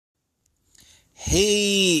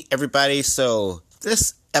Hey everybody, so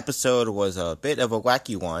this episode was a bit of a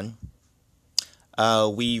wacky one.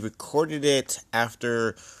 We recorded it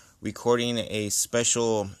after recording a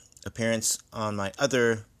special appearance on my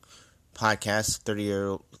other podcast,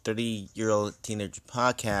 30-year-old teenager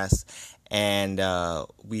podcast, and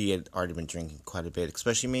we had already been drinking quite a bit,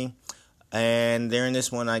 especially me. And during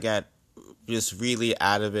this one, I got just really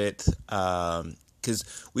out of it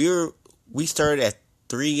because we started at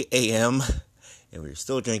 3 a.m. and we were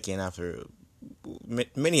still drinking after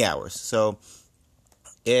many hours. So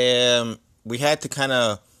we had to kind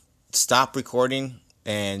of stop recording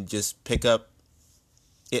and just pick up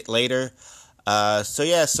it later.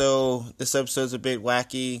 So this episode's a bit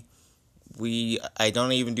wacky. I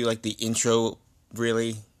don't even do like the intro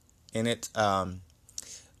really in it.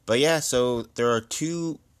 But yeah, so there are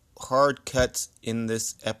two hard cuts in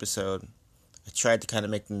this episode. I tried to kind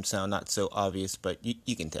of make them sound not so obvious, but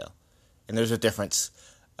you can tell. And there's a difference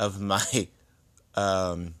of my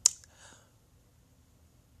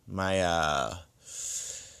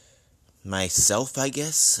myself, I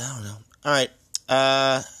guess. I don't know. All right.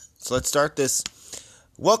 So let's start this.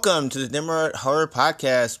 Welcome to the Nimrod Horror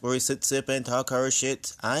Podcast, where we sit, sip, and talk horror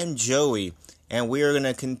shit. I'm Joey, and we are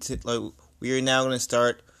gonna we are now gonna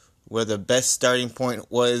start where the best starting point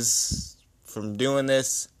was from doing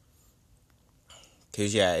this.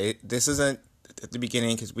 Cause this isn't at the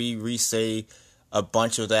beginning, because we re-say a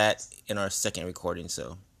bunch of that in our second recording.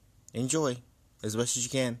 So enjoy as best as you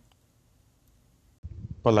can.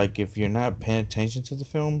 But like, if you're not paying attention to the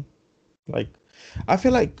film, like, I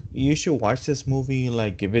feel like you should watch this movie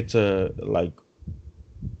like if it's a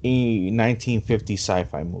 1950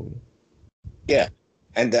 sci-fi movie. Yeah,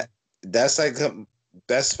 and that's my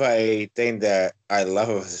thing that I love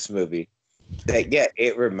of this movie. That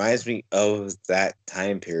it reminds me of that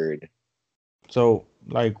time period. So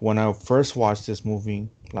like when I first watched this movie,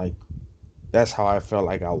 like that's how I felt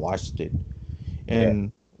like I watched it.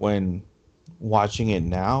 And when watching it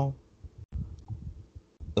now,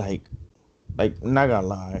 like not gonna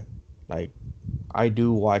lie, like I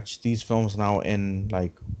do watch these films now and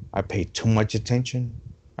like I pay too much attention.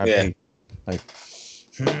 I pay like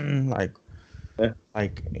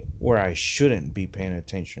like where I shouldn't be paying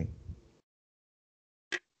attention.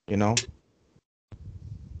 You know?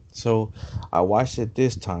 So I watched it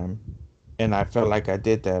this time and I felt like I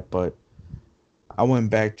did that, but I went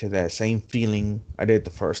back to that same feeling I did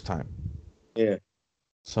the first time. Yeah.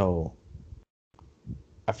 So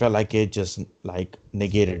I felt like it just like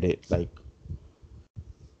negated it. Like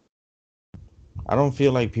I don't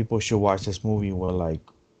feel like people should watch this movie with like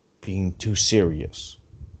being too serious.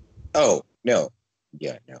 Oh, no.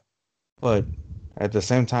 Yeah, no. But at the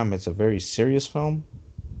same time, it's a very serious film.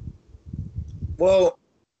 Well,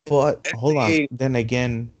 but hold on. Then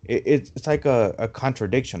again, it's like a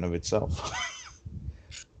contradiction of itself.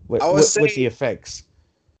 with the effects.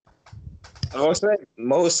 I was saying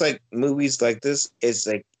most like movies like this, it's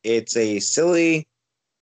a silly,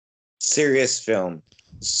 serious film.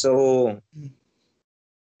 So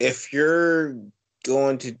if you're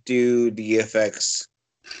going to do the effects,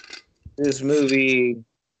 this movie,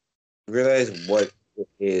 realize what it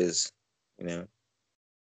is, you know.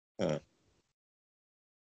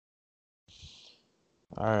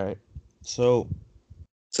 All right. So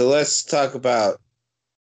let's talk about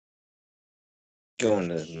going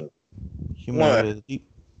to this movie. Humanoids.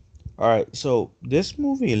 All right. So this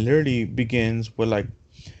movie literally begins with like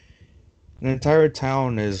an entire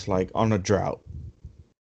town is like on a drought.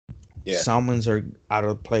 Yeah. Salmons are out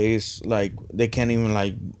of place. Like they can't even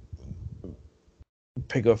like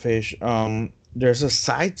pick a fish. There's a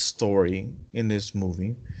side story in this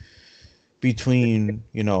movie between,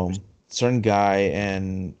 certain guy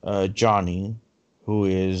and Johnny, who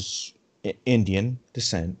is Indian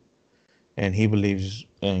descent, and he believes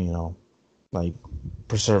in, like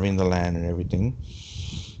preserving the land and everything.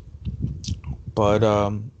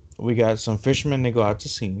 But we got some fishermen that go out to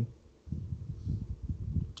sea.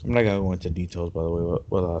 I'm not gonna go into details, by the way, with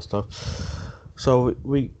all that stuff. So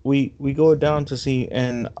we go down to sea,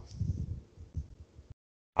 and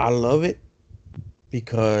I love it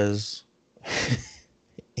because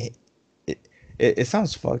it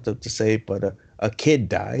sounds fucked up to say, but a kid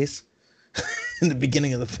dies in the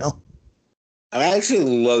beginning of the film. I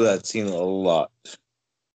actually love that scene a lot.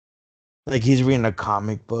 Like he's reading a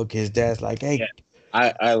comic book. His dad's like, "Hey,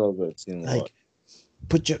 I love that scene a lot.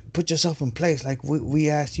 Put yourself in place. Like we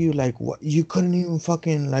asked you, like what you couldn't even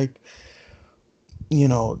fucking like,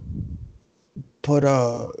 put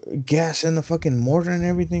gas in the fucking mortar and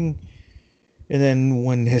everything." And then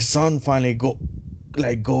when his son finally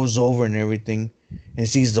goes over and everything and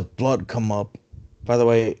sees the blood come up, By the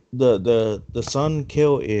way, the son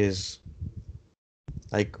kill is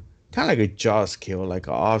like kind of like a Jaws kill, like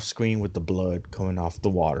off screen with the blood coming off the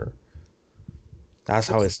water. That's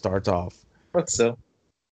how it starts off. But so,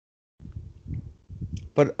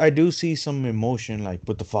 But I do see some emotion, like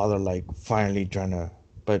with the father, like finally trying to.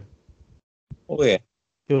 But oh yeah,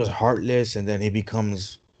 he was heartless, and then he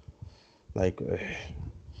becomes like.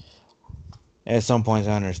 At some points,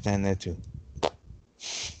 I understand that too.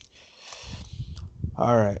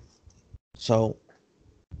 All right, so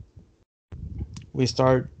we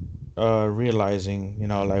start realizing,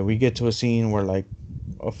 like we get to a scene where like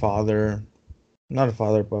a father, not a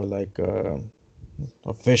father, but like a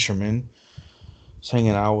fisherman, is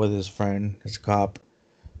hanging out with his friend, his cop.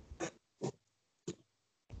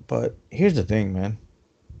 But here's the thing, man.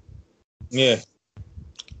 yeah,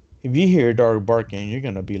 If you hear a dog barking, you're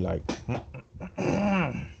gonna be like,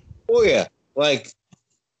 oh yeah, like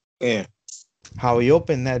yeah, how he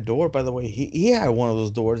opened that door. By the way, he had one of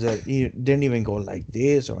those doors that he didn't even go like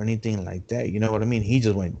this or anything like that. You know what I mean? He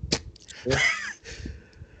just went, yeah.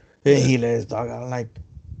 and he let his dog out. Like,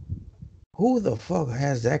 who the fuck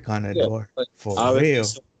has that kind of Yeah. door Like, for obviously, real?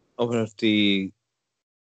 someone open up the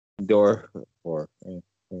door for. Yeah.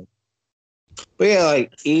 But yeah,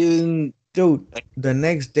 like even Dude, like, the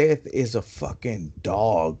next death is a fucking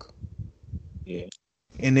dog. yeah,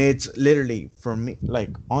 And it's literally for me, like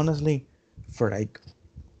honestly, for like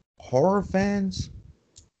horror fans,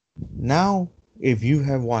 now if you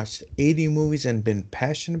have watched 80 movies and been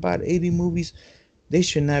passionate about 80 movies, they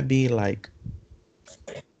should not be like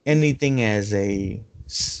anything as a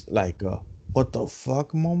like a what the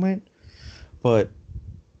fuck moment. But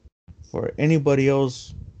for anybody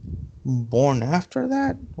else born after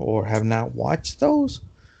that or have not watched those,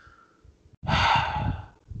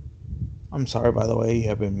 I'm sorry, by the way, you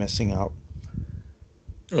have been missing out.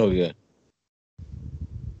 oh yeah,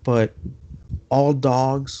 But all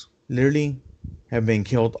dogs literally have been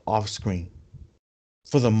killed off screen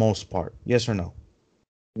for the most part. Yes or no?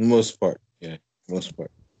 most part, yeah, most part.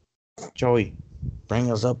 Joey,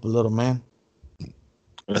 bring us up a little, man.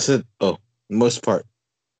 I said, oh, most part,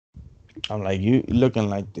 I'm like, you looking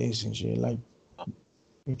like this and shit. Like,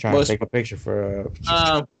 you trying to most take a part. picture for.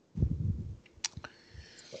 Um,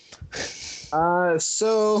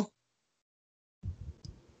 so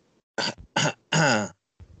as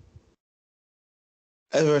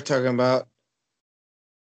we're talking about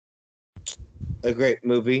a great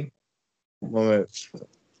movie, moment. Yeah.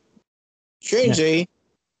 Strangely,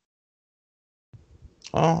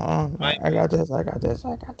 my I got this. I got this.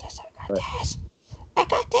 I got this. I got but this. I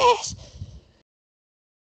got this.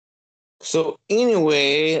 so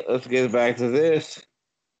anyway, let's get back to this.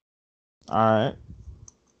 All right.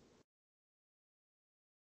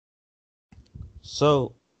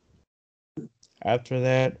 So after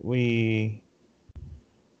that, we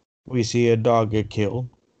see a dog get killed,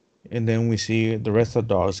 and then we see the rest of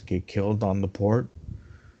the dogs get killed on the port.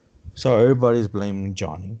 So everybody's blaming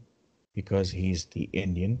Johnny because he's the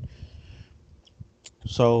Indian.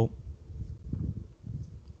 So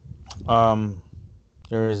um,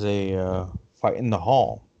 there is a fight in the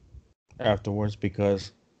hall afterwards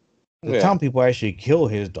because the Yeah. town people actually kill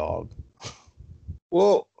his dog,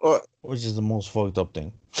 Well, which is the most fucked up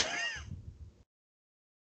thing.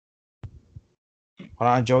 Hold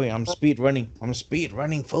on, Joey. I'm speed running. I'm speed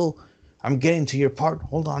running, fool. I'm getting to your part.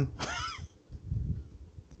 Hold on.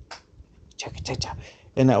 Check it, check it.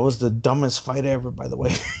 And that was the dumbest fight ever, by the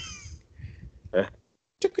way. okay.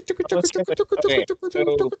 So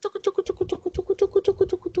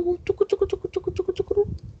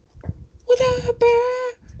What up,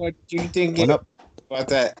 bear? what do you think What up, about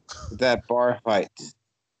that bar fight?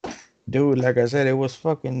 dude? Like I said, it was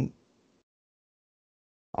fucking.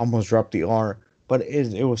 Almost dropped the R, but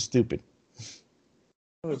it was stupid.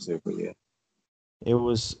 What was it? Yeah. It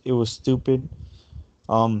was stupid.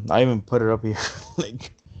 I even put it up here,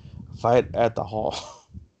 like fight at the hall.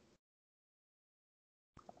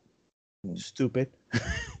 Stupid.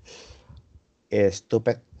 It's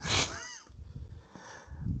stupid.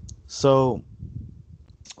 So,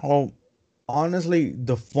 oh, honestly,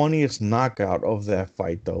 the funniest knockout of that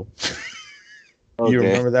fight, though. You Okay.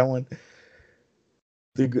 remember that one?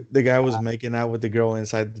 The guy was making out with the girl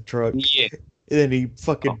inside the truck, Yeah. and then he Oh,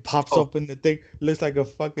 fucking pops oh, open the thing. Looks like a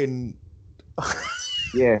fucking.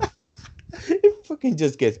 yeah. It fucking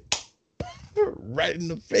just gets right in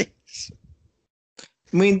the face.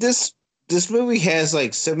 I mean, this movie has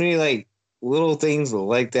like so many like little things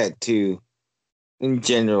like that too. In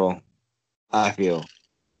general, I feel.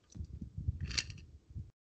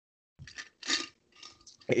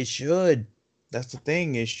 It should. That's the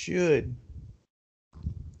thing. It should.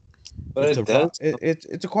 But It's it a does.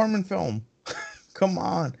 it's a Corman film. Come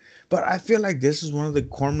on. But I feel like this is one of the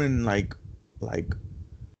Corman like like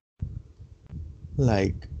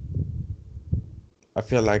I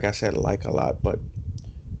feel like I said like a lot, but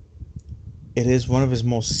it is one of his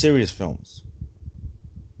most serious films.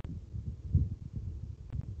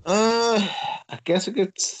 I guess I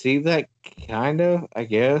could see that kind of. I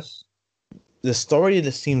guess. The story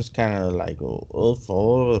just seems kind of like all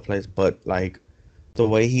over the place, but like the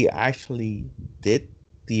way he actually did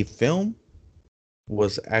the film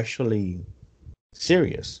was actually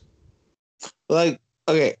serious. Like,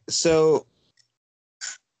 okay, so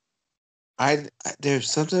there's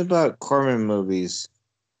something about Corman movies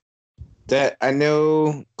that I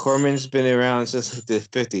know Corman's been around since like the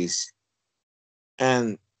 50s,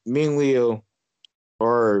 and me and Leo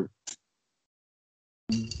are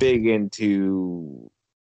big into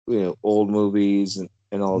old movies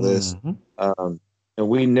and all this. Hmm. And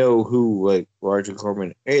we know who like Roger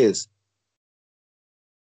Corman is.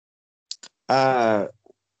 Uh,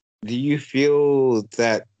 do you feel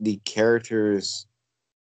that the characters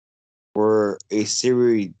were a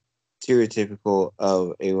stereotypical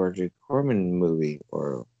of a Roger Corman movie,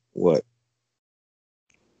 or what?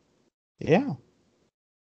 Yeah,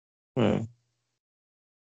 Hmm.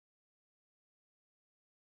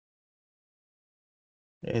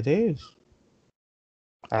 it is.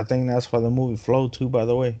 I think that's why the movie flowed too. By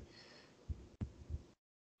the way,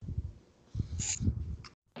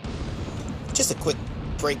 Just a quick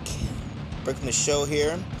break from the show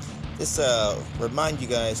here. Just remind you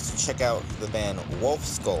guys to check out the band Wolf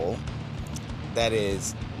Skull. That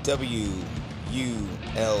is WULFSKOL.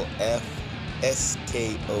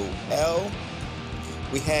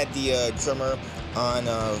 We had the drummer on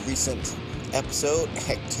a recent episode,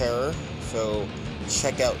 Heck Terror. So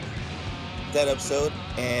check out that episode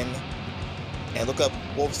and look up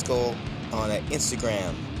Wolf Skull on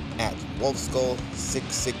Instagram at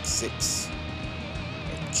WolfSkull666.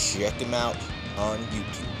 And check him out on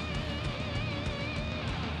YouTube.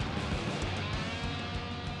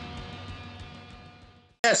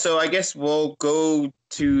 Yeah, so I guess we'll go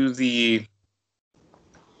to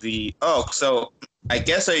so I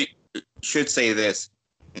guess I should say this.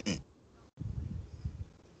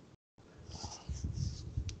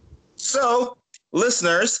 So,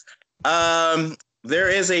 listeners, there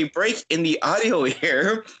is a break in the audio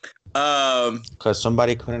here. because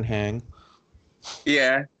somebody couldn't hang.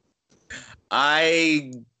 Yeah,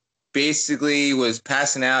 I basically was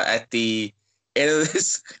passing out at the end of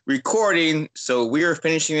this recording, so we are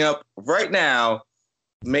finishing up right now.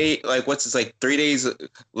 What's this, like 3 days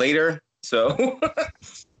later? So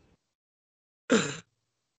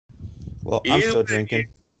Well, I'm still drinking.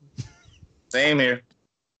 Same here.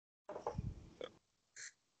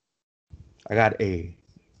 I got a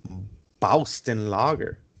Boston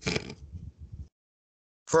Lager.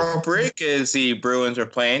 For break is the Bruins are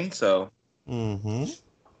playing, so Mm-hmm.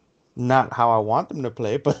 Not how I want them to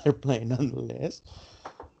play, but they're playing nonetheless.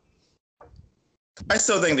 I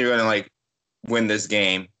still think they're gonna win this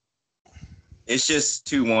game. It's just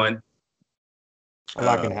 2-1. A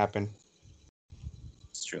lot can happen.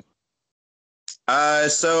 It's true.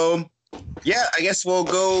 So yeah, I guess we'll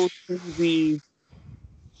go to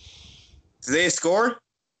today's score.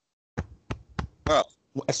 Oh,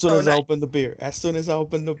 As soon as I nice. open the beer,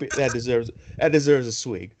 that deserves a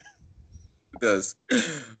swig. It does.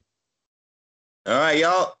 All right,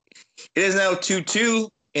 y'all. It is now 2-2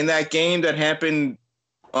 in that game that happened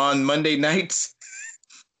on Monday nights.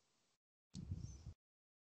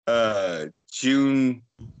 June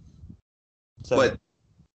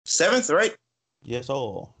 7th, right? Yes,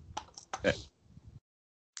 all. Okay.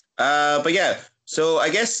 But yeah, so I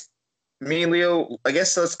guess me and Leo, I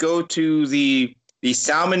guess let's go to the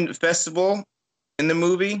Salmon Festival in the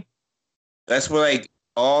movie. That's where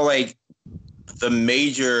all the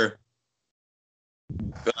major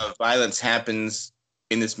violence happens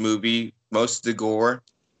in this movie. Most of the gore.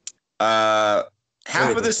 Half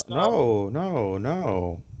of this.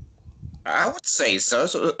 No. I would say so.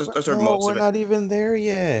 Those are No, most we're of it. not even there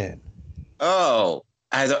yet. Oh,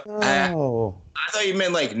 I No. thought you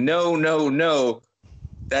meant no.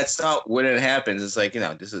 That's not when it happens. It's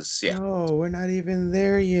this is No, we're not even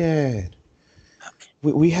there yet. Okay.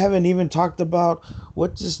 We haven't even talked about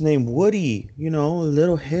what's his name, Woody.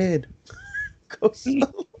 Little head.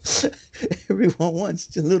 Everyone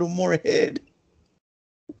wants a little more head.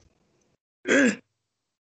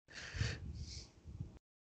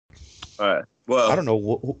 Well, I don't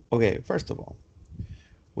know. Okay, first of all,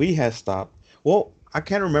 we had stopped. Well, I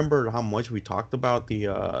can't remember how much we talked about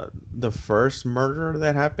the first murder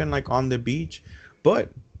that happened on the beach, but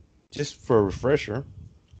just for a refresher.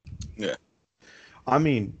 Yeah. I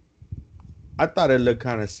mean, I thought it looked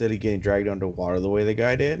kind of silly getting dragged underwater the way the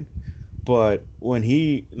guy did. But when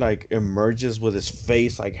he like emerges with his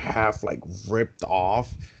face like half like ripped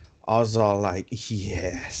off, I was all like,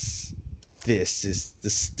 yes, this is the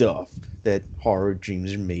stuff that horror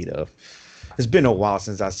dreams are made of. It's been a while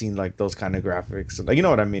since I've seen like those kind of graphics. Like, you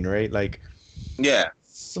know what I mean, right? Like Yeah.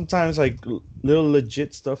 sometimes like little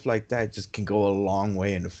legit stuff like that just can go a long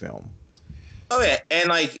way in the film. Oh yeah, and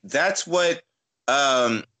like that's what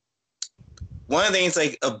um one of the things,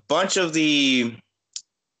 like a bunch of the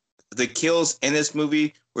kills in this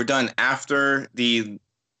movie were done after the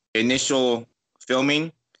initial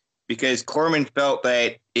filming because Corman felt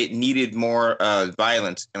that it needed more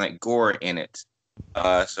violence and like gore in it.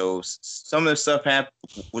 So some of the stuff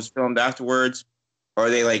was filmed afterwards, or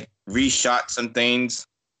they like reshot some things.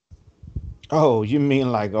 Oh, you mean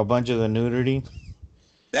like a bunch of the nudity?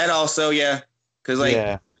 That also, yeah, because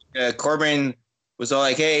like Yeah. Corbin was all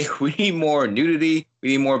like, "Hey, we need more nudity, we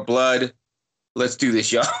need more blood. Let's do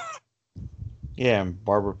this, y'all." Yeah, and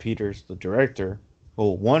Barbara Peters, the director,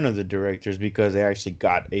 well, one of the directors, because they actually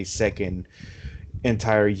got a second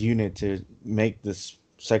entire unit to make this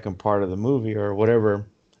second part of the movie or whatever,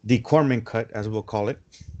 the Corman cut, as we'll call it.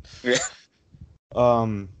 Yeah.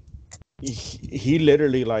 Um, he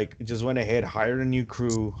literally like just went ahead, hired a new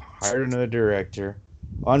crew, hired another director,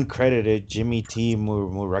 uncredited Jimmy T.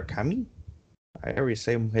 Murakami. I already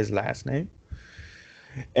say his last name.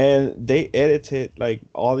 And they edited like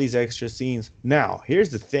all these extra scenes. Now, here's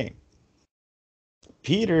the thing.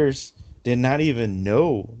 Peters did not even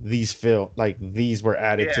know these were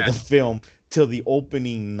added to Yeah. the film till the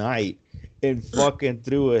opening night and fucking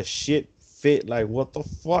threw a shit fit like what the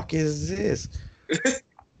fuck is this?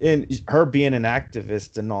 And her being an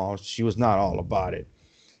activist and all, she was not all about it.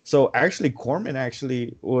 So actually Corman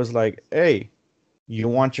actually was like, "Hey, you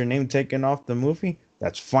want your name taken off the movie?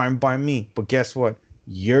 That's fine by me. But guess what?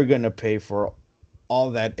 You're going to pay for all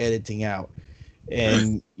that editing out."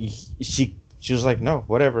 And she was like, "No,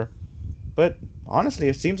 whatever." But honestly,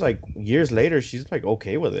 it seems like years later, she's like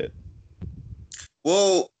okay with it.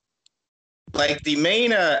 Well, like the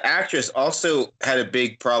main actress also had a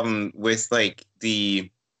big problem with like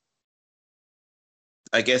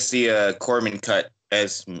I guess the Corman cut,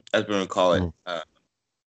 as we would call it.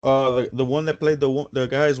 Mm. The one that played the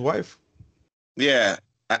guy's wife, Yeah,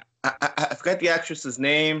 I forgot the actress's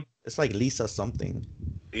name. it's like Lisa something.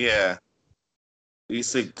 Yeah,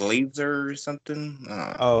 Lisa Glazer or something.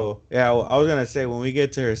 Oh yeah, well, I was gonna say when we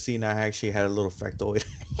get to her scene, I actually had a little factoid.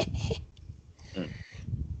 Mm.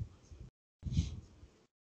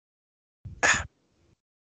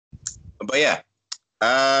 But yeah, so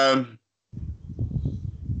I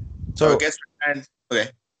So guess we're kind okay.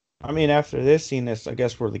 I mean, after this scene, is I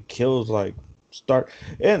guess where the kills like start.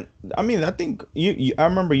 And I mean, I think I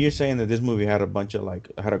remember you saying that this movie had a bunch of like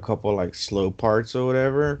had a couple like slow parts or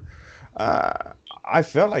whatever. I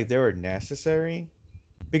felt like they were necessary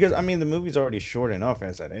because I mean the movie's already short enough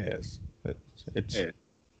as it is. It's Yeah.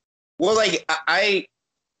 Well, like I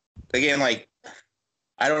again, like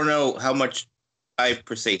I don't know how much I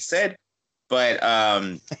per se said, but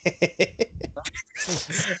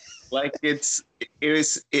like it's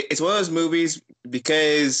one of those movies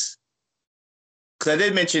because I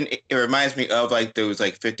did mention it reminds me of like those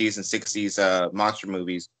like 50s and 60s monster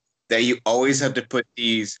movies that you always have to put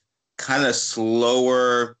these kind of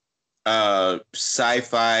slower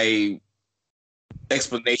sci-fi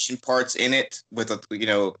explanation parts in it with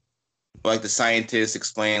like the scientists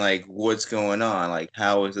explain like what's going on, like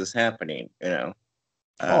how is this happening,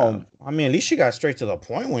 Oh, um I mean, at least she got straight to the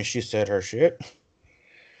point when she said her shit.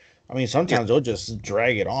 I mean, yeah. sometimes they'll just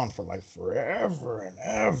drag it on for like forever and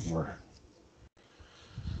ever.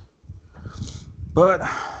 But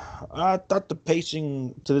I thought the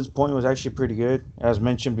pacing to this point was actually pretty good. As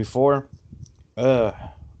mentioned before, uh,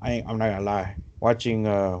 I'm not gonna lie. Watching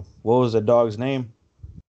what was the dog's name?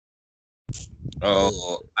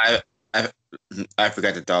 Oh, I I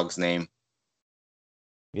forgot the dog's name.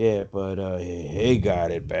 Yeah, but he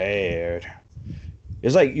got it bad.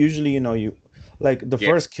 It's like usually you like the Yeah.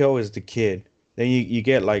 first kill is the kid. Then you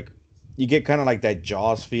get like you get kind of like that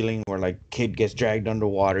Jaws feeling where like kid gets dragged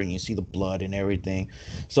underwater and you see the blood and everything.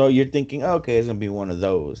 So you're thinking, okay, it's gonna be one of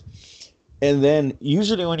those. And then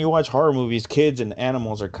usually when you watch horror movies, kids and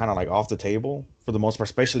animals are kind of like off the table for the most part,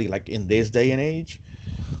 especially like in this day and age.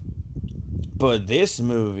 But this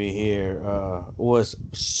movie here was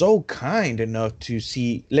so kind enough to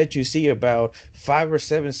let you see about 5 or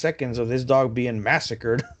 7 seconds of this dog being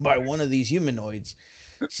massacred by one of these humanoids.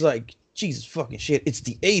 It's like Jesus fucking shit. It's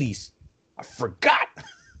the '80s. I forgot.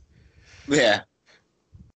 Yeah.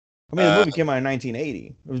 I mean, the movie came out in 1980.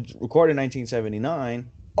 It was recorded in 1979.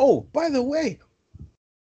 Oh, by the way,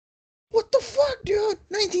 what the fuck, dude?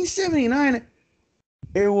 1979.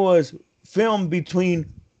 It was filmed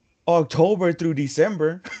between October through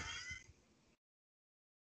December.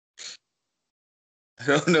 I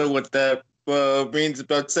don't know what that means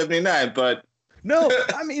about 79, but No,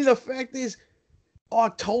 I mean, the fact is,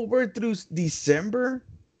 October through December?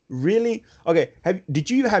 Really? Okay, did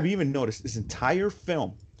you have you even noticed this entire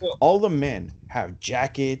film? well, All the men have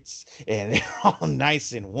jackets and they're all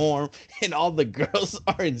nice and warm, and all the girls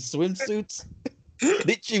are in swimsuits.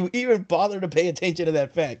 Did you even bother to pay attention to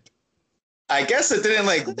that fact? I guess I didn't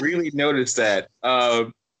like really notice that.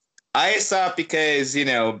 I saw it because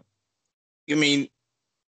I mean,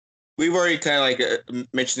 we've already kind of like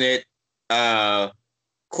mentioned it.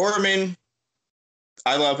 Corman,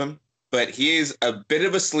 I love him, but he is a bit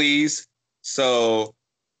of a sleaze. So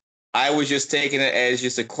I was just taking it as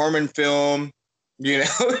just a Corman film.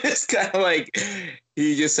 It's kind of like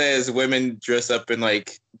he just has women dress up in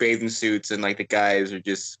like bathing suits, and like the guys are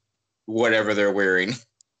just whatever they're wearing.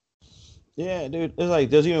 Yeah, dude. It's like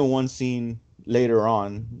there's even one scene later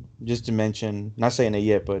on, just to mention, not saying it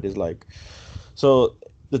yet, but it's like, so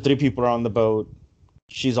the three people are on the boat.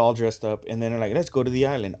 She's all dressed up, and then they're like, let's go to the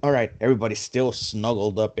island. All right, everybody's still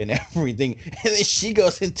snuggled up and everything. And then she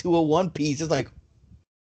goes into a one piece. It's like,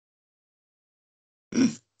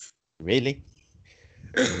 really?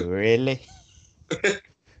 Really?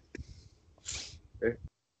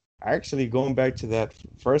 Actually, going back to that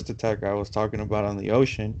first attack I was talking about on the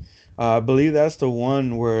ocean, I believe that's the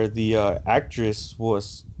one where the actress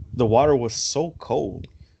was, the water was so cold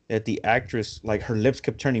that the actress, like her lips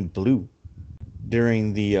kept turning blue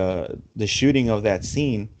during the shooting of that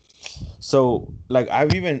scene. So like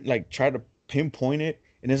I've even like tried to pinpoint it,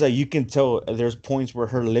 and it's like you can tell there's points where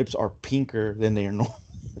her lips are pinker than they are normal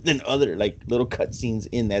than other like little cut scenes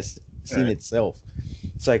in that scene Right. itself.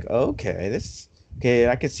 It's like, okay, this, okay,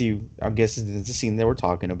 I can see. I guess it's the scene that we're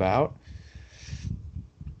talking about.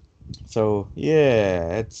 So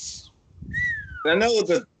yeah, it's I know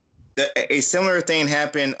that a similar thing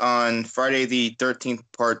happened on Friday the 13th,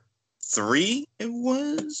 part 3. It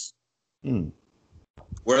was mm,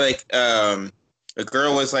 where like a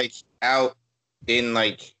girl was like out in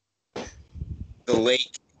like the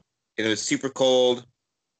lake, and it was super cold.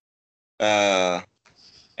 Uh,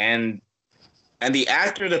 and the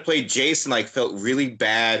actor that played Jason like felt really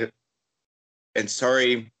bad and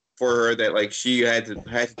sorry for her that like she had to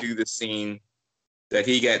do the scene, that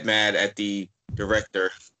he got mad at the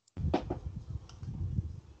director,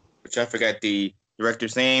 which I forgot the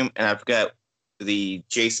director's name, and I forgot the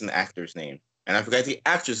Jason actor's name, and I forgot the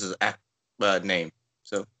actress's name.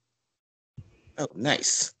 So, oh,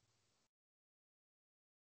 nice.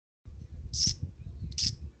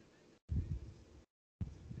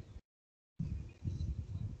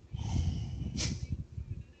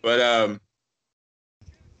 But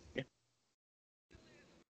yeah.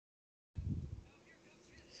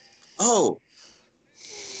 Oh,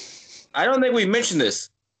 I don't think we mentioned this.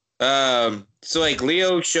 So like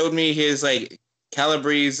Leo showed me his like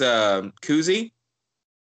Calabrese koozie.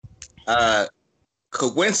 Uh,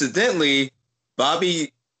 Coincidentally,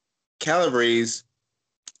 Bobby Calabrese,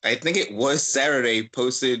 I think it was Saturday,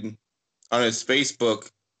 posted on his Facebook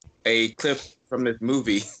a clip from this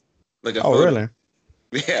movie, like a oh photo. really?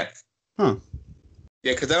 Yeah, Huh?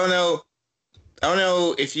 yeah. Because I don't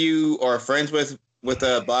know if you are friends with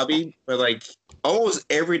Bobby, but like almost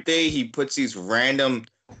every day he puts these random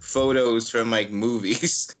photos from like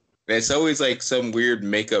movies. And it's always like some weird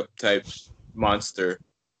makeup type monster.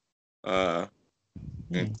 Uh,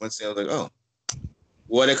 and Hmm. once I was like, oh,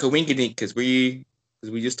 what a coinkydink, because we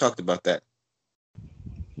just talked about that.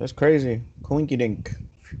 That's crazy. Coinky dink.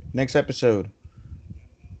 Next episode.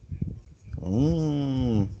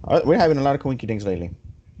 We're having a lot of coinky dinks lately.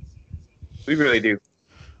 We really do.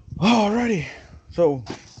 Alrighty. So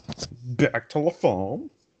back to the phone.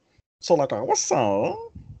 So like I was saying,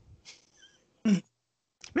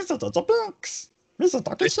 Mr. Dr. Books. Mr.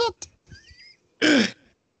 Dr. Shit.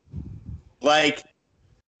 Like,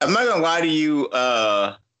 I'm not gonna lie to you,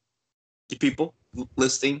 you people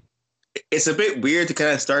listening. It's a bit weird to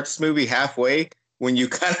kind of start this movie halfway when you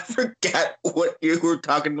kind of forget what you were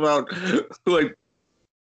talking about,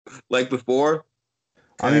 like before.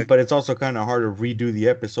 I mean, but it's also kind of hard to redo the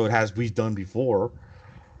episode as we've done before.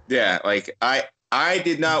 Yeah, like I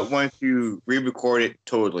did not want to re-record it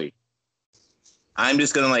totally. I'm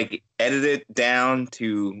just gonna like edit it down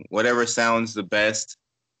to whatever sounds the best,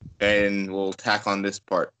 and we'll tack on this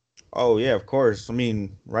part. Oh yeah, of course. I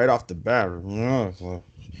mean, right off the bat,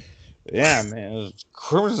 Yeah, man.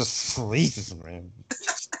 Criminals are sleazy, man.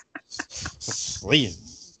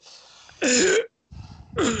 Sleazy.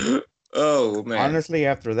 Oh man. Honestly,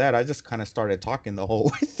 after that, I just kind of started talking the whole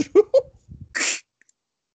way through.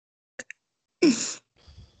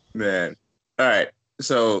 Man. All right.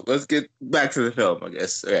 So let's get back to the film, I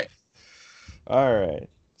guess. All right. All right.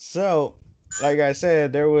 So, like I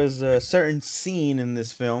said, there was a certain scene in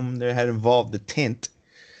this film that had involved the tent.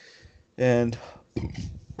 And,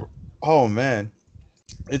 oh man,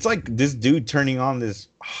 it's like this dude turning on this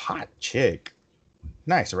hot chick.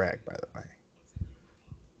 Nice rack, by the way.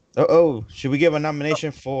 Oh, should we give a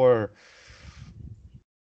nomination for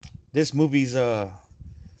this movie's the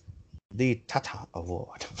Tata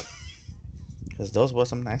Award? Because those were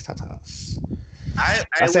some nice tatas. I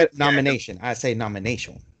I said would. nomination. I say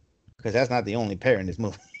nomination because that's not the only pair in this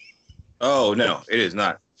movie. Oh no, it is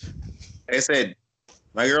not. Like I said,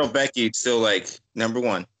 my girl Becky's still like number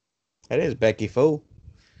one. That is Becky Foo.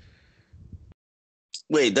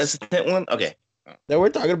 Wait, that's the 10th one. Okay. That we're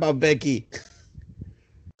talking about Becky.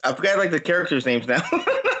 I forgot like the characters' names now.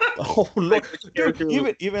 Oh Lord, Like, which dude!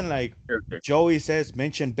 character- Even like character. Joey says,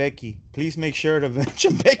 mention Becky. Please make sure to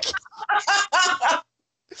mention Becky.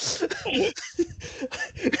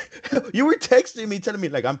 You were texting me, telling me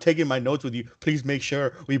like I'm taking my notes with you. Please make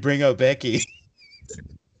sure we bring up Becky.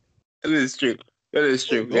 That is true. That is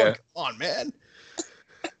true. Oh, Yeah. come on, man.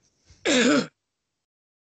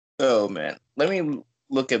 Oh man, let me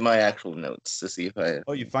look at my actual notes to see if I.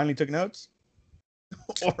 Oh, you finally took notes?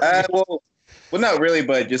 Or- Well, not really,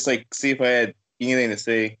 but just like see if I had anything to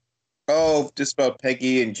say. Oh, just about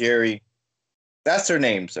Peggy and Jerry. That's their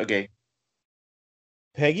names. Okay.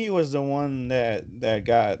 Peggy was the one that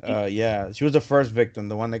got yeah, she was the first victim,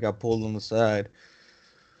 the one that got pulled on the side.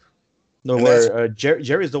 No, And that's where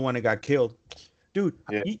Jerry's the one that got killed. Dude,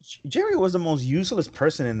 Yeah. Jerry was the most useless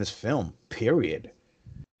person in this film. Period.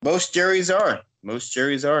 most Jerrys are. Most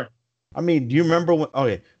Jerrys are. I mean, do you remember when?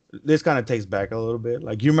 Okay, this kind of takes back a little bit.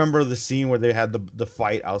 Like, you remember the scene where they had the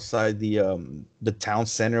fight outside the town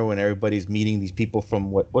center when everybody's meeting these people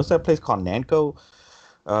from what's that place called? Nanko,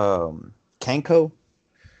 Kanko,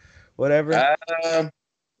 whatever. Um,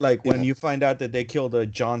 Like when yeah, you find out that they killed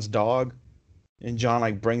John's dog, and John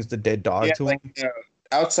like brings the dead dog yeah, to like him.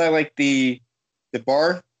 outside, like the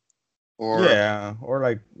bar, or Yeah, or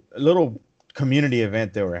like a little community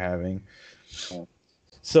event they were having. Yeah.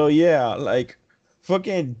 So yeah, like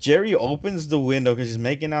fucking Jerry opens the window because he's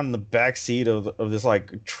making out in the back seat of this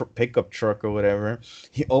like pickup truck or whatever.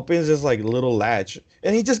 He opens this like little latch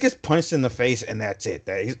and he just gets punched in the face and that's it.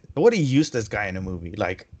 What a useless guy in the movie.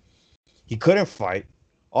 Like he couldn't fight.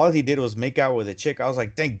 All he did was make out with a chick. I was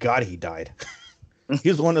like, thank God he died. He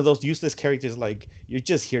was one of those useless characters. Like you're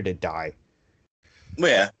just here to die.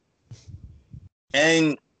 yeah,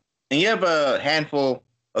 and you have a handful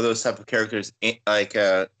of those type of characters in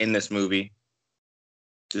this movie.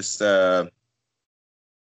 Just what's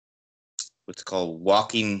it called,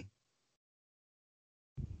 walking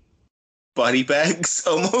body bags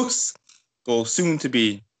almost. Well, soon to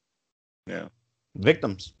be. Yeah.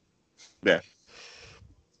 Victims. Yeah.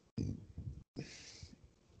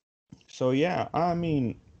 So yeah, I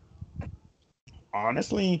mean,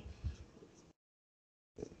 honestly,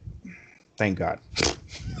 thank God.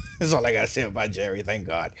 That's all I gotta say about Jerry. Thank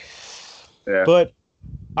God. Yeah. But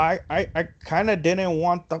I kind of didn't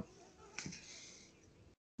want the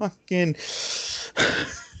fucking.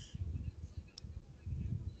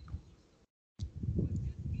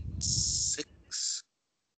 Six.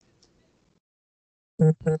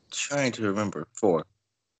 Trying to remember. Four.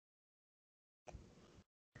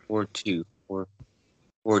 Four two. Four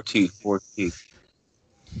two. Four two.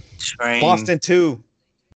 Trying. Boston 2.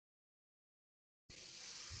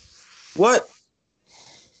 What?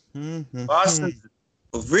 Mm-hmm. Boston?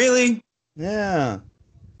 Really? Yeah.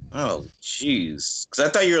 Oh, jeez. Because I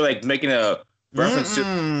thought you were like making a reference to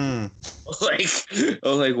Mm-mm. like. I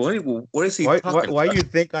was like, what is he talking Why about? you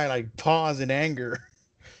think I like pause in anger?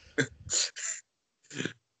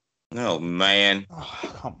 Oh man. Oh,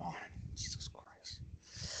 come on. Jesus Christ.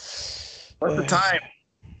 What's the time?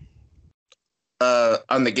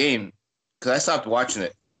 On the game, because I stopped watching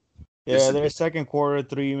it. Yeah, there's second quarter,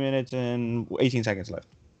 3 minutes and 18 seconds left.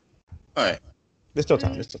 All right. There's still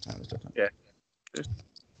time. There's still time. There's still time. Yeah. There's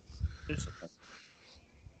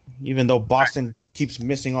Even though Boston keeps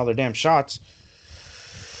missing all their damn shots.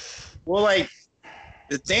 Well, like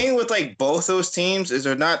the thing with like both those teams is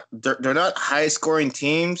they're not high scoring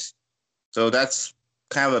teams, so that's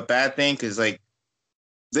kind of a bad thing because like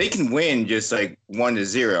they can win just like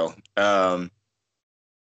 1-0.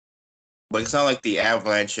 But it's not like the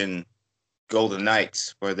Avalanche and Golden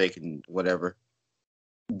Knights where they can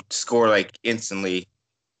score like instantly.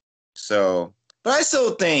 So, but I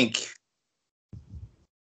still think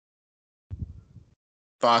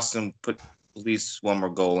Boston put at least one more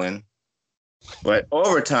goal in. But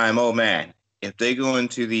overtime, oh man, if they go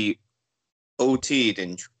into the OT,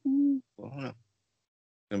 then well, it's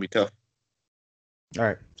gonna be tough. All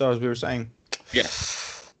right. So as we were saying, Yeah.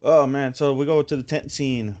 Oh man, so we go to the tent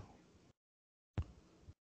scene.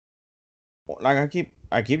 Like I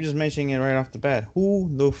keep just mentioning it right off the bat. Who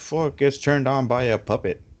the fuck gets turned on by a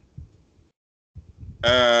puppet?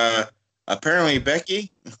 Apparently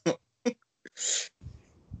Becky.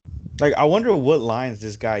 Like I wonder what lines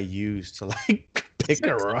this guy used to like pick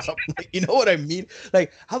her up. Like, you know what I mean?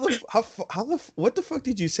 Like what the fuck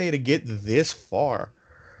did you say to get this far?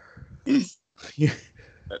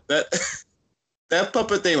 that that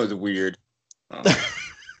puppet thing was weird.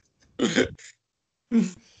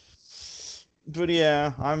 But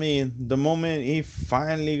yeah, I mean, the moment he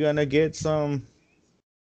finally gonna get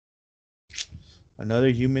another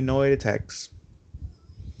humanoid attacks.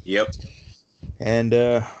 Yep. And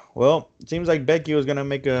well, it seems like Becky was gonna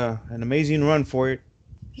make an amazing run for it.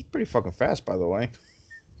 She's pretty fucking fast, by the way.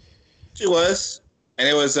 She was. And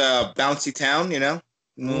it was bouncy town, you know?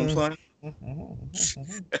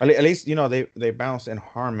 At least, you know, they bounce in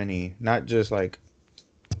harmony, not just like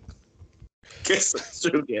Guess that's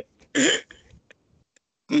true, yeah.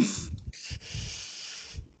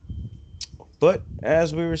 But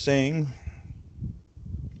as we were saying,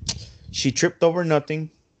 she tripped over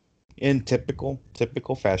nothing in typical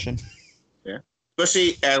fashion. Yeah.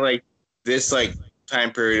 Especially at like this like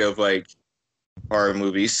time period of like horror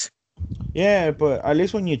movies. Yeah, but at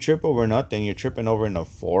least when you trip over nothing, you're tripping over in a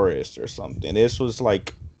forest or something. This was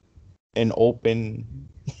like an open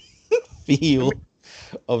field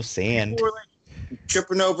of sand. People were like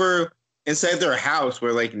tripping over inside their house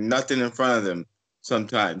with like nothing in front of them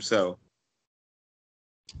sometimes. So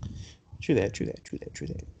True that.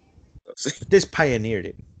 This pioneered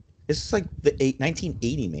it. This is like the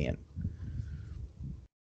 1980, man.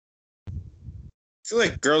 I feel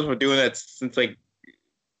like girls were doing that since like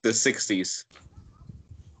the 60s.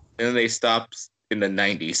 And then they stopped in the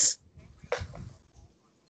 90s.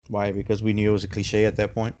 Why? Because we knew it was a cliche at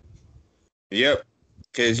that point. Yep.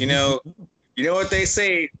 Because you know what they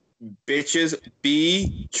say, bitches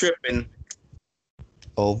be tripping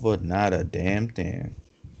over not a damn thing.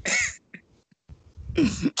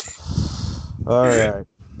 All right.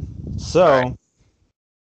 So,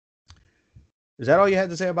 is that all you had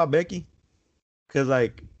to say about Becky? Because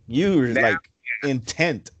like you were like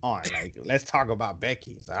intent on like let's talk about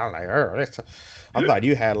Becky. So I'm like, I thought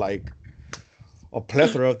you had like a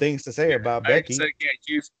plethora of things to say about Becky.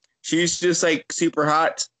 She's just like super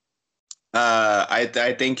hot.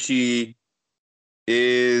 I think she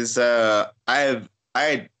is. I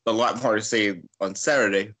had a lot more to say on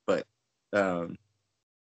Saturday, but was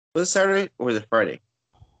it Saturday or was it Friday?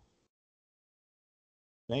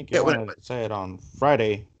 I think you wanted to say it on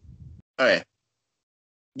Friday. Oh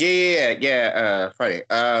yeah. Yeah. Friday.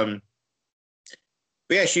 But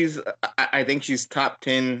yeah, she's. I think she's top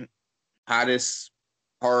 10 hottest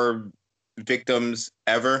horror victims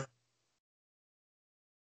ever.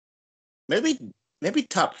 Maybe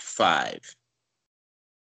top 5.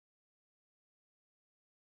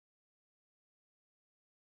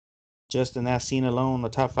 Just in that scene alone, the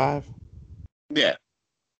top 5. Yeah.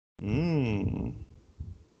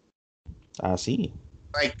 I see.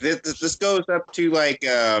 Like this goes up to like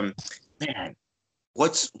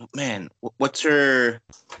what's her,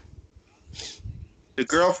 the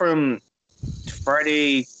girl from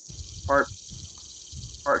Friday part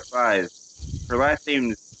 5, her last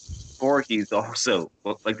name is Voorhees also,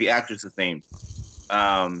 like the actress's name.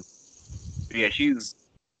 Yeah, she's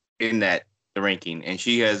in the ranking, and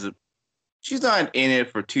she's not in it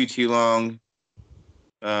for too long.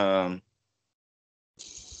 Yeah.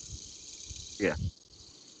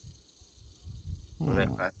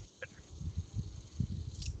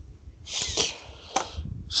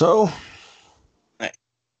 So, all right,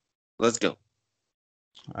 let's go.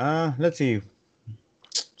 Let's see.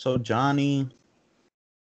 So Johnny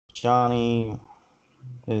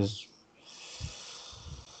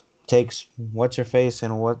takes what's her face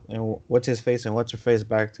and what's his face and what's her face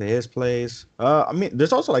back to his place. I mean,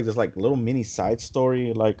 there's also like this like little mini side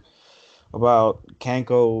story like about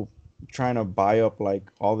Kanko trying to buy up like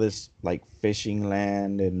all this like fishing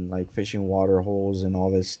land and like fishing water holes and all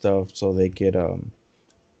this stuff so they could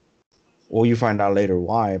well, you find out later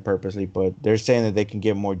why purposely, but they're saying that they can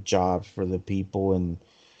get more jobs for the people and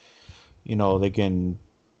you know they can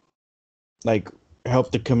like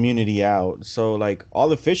help the community out. So like all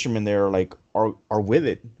the fishermen there are with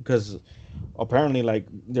it because apparently like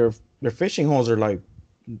their fishing holes are like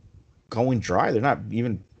going dry. They're not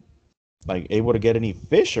even like able to get any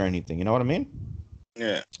fish or anything. You know what I mean?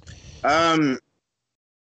 Yeah. I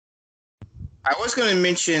was going to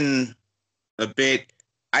mention a bit.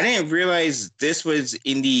 I didn't realize this was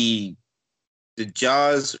in the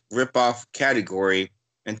Jaws ripoff category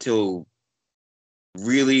until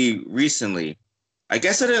really recently. I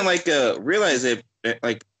guess I didn't realize it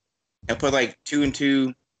like and put like two and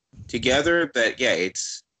two together. But yeah,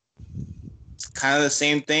 it's kind of the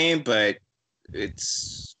same thing, but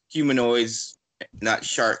it's humanoids, not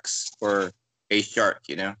sharks or a shark,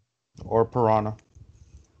 you know, Or Piranha.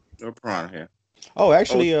 or piranha. Yeah. Oh, Oh,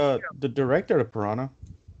 actually, the director of Piranha,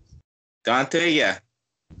 Dante, yeah.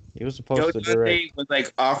 he was Joe supposed to Dante direct. was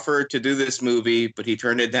like offered to do this movie, but he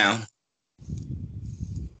turned it down.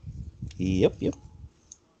 Yep, yep.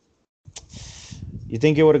 You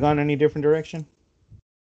think it would have gone any different direction?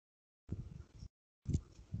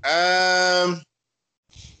 Um,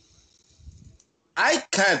 I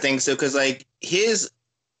kind of think so because like his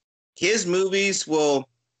movies will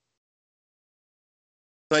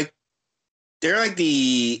like they're like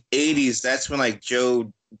the '80s. That's when like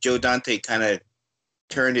Joe Dante kind of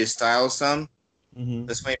turned his style some. Mm-hmm.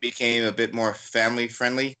 That's when it became a bit more family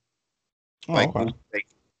friendly, Oh, like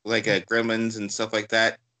okay. Gremlins and stuff like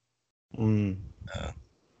that, Mm, uh,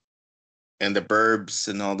 and the Burbs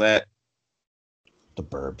and all that. the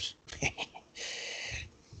Burbs.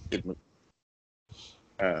 Good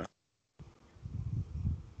Uh,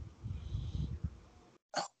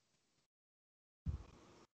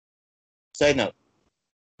 Side note: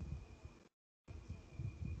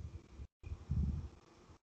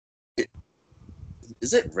 i-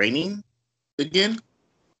 is it raining again?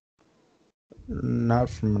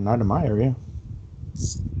 Not in my area.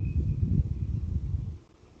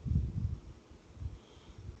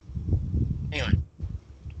 Anyway,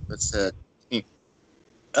 let's hmm.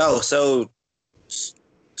 Oh, so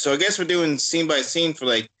I guess we're doing scene by scene for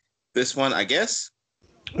like this one, I guess.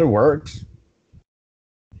 It works.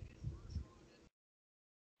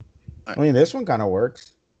 All I right. mean, this one kind of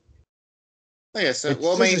works. I guess so. It's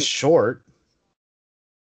Well, I just a mean, short.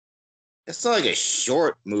 it's not like a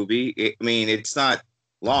short movie. I mean, it's not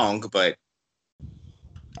long, but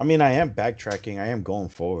I mean, I am backtracking. I am going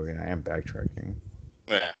forward, and I am backtracking.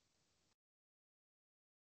 yeah.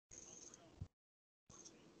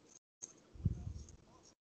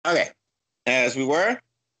 Okay. As we were.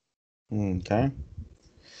 Okay.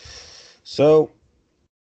 So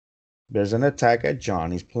there's an attack at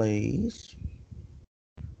Johnny's place.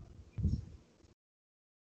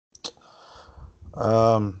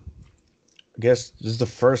 I guess this is the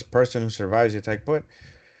first person who survives the attack, but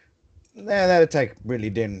that attack really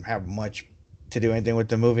didn't have much to do anything with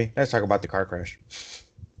the movie. Let's talk about the car crash.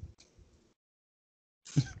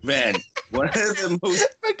 Man, one of the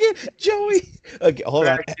most Okay, Joey. Okay, hold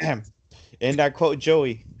on. distracting. In that quote,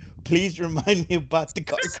 Joey, please remind me about the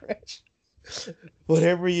car crash.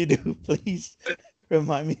 Whatever you do, please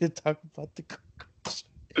remind me to talk about the car crash.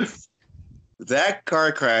 That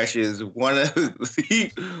car crash is one of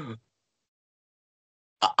the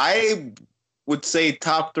I would say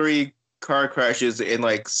top three car crashes in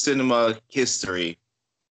like cinema history.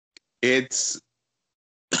 It's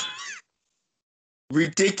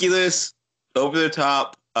ridiculous, over the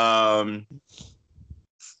top.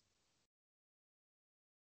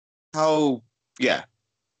 How? Yeah,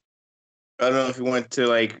 I don't know if you want to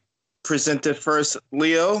like present it first,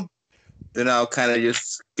 Leo. Then I'll kind of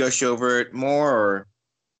just gush over it more, or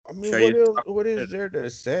I mean, should I just talk what about is it? there to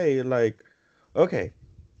say? Like, okay,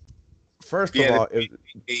 first of Yeah, all, if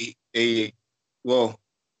a well,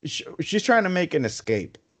 she's trying to make an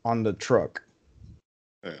escape on the truck,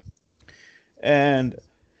 uh, and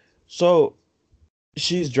so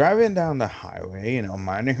she's driving down the highway,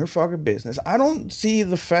 minding her fucking business. I don't see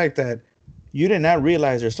the fact that you did not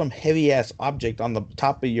realize there's some heavy ass object on the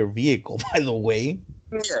top of your vehicle, by the way.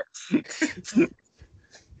 yeah.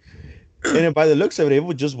 And then by the looks of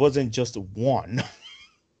it, just wasn't just one.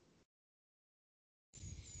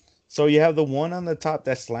 So you have the one on the top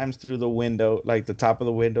that slams through the window, like the top of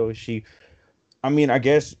the window. I mean, I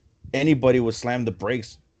guess anybody would slam the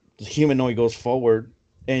brakes. The humanoid goes forward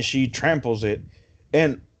and she tramples it.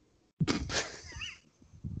 And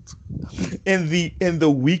in the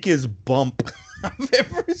weakest bump I've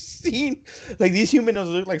ever seen. Like these humanoids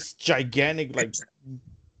look like gigantic, like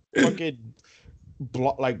fucking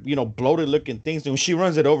bloated looking things. And when she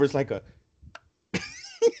runs it over, it's like a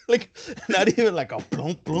like not even like a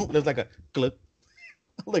plump plump. There's like a clip.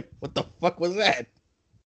 Like, what the fuck was that?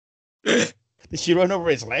 Did she run over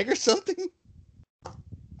his leg or something?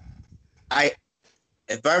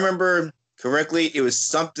 If I remember correctly, it was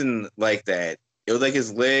something like that. It was like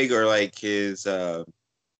his leg or like his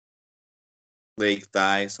leg,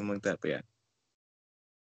 thigh, something like that. But yeah.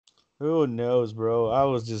 Who knows, bro? I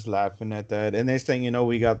was just laughing at that. And next thing you know,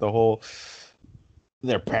 we got the whole.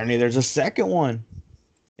 Apparently, there's a second one,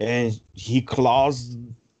 and he claws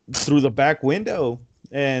through the back window,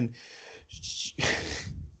 and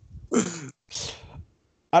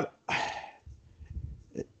I,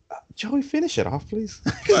 Joey, finish it off, please.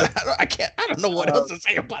 I can't. I don't know what else to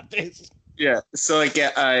say about this. Yeah. So like,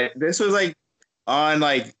 this was like on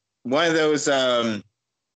like one of those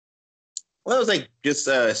like just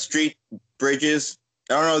street bridges.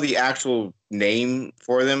 I don't know the actual name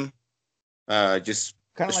for them. Just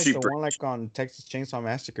kind of like street the bridge. one like on Texas Chainsaw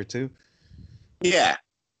Massacre too. Yeah,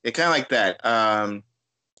 it kind of like that.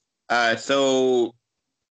 So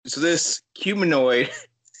this humanoid,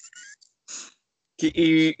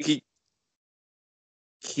 he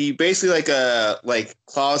basically like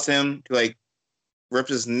claws him to like rip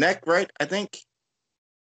his neck, right? I think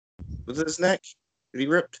was it his neck? Did he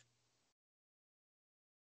ripped?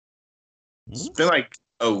 It's been like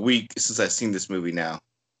a week since I've seen this movie now.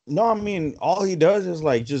 No, I mean all he does is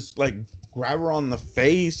like just like grab her on the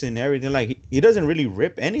face and everything. Like he doesn't really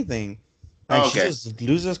rip anything. Like she just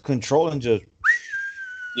loses control and just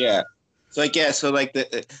yeah. So like yeah, so like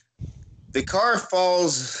the car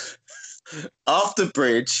falls off the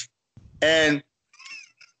bridge, and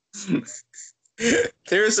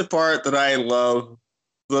there's a part that I love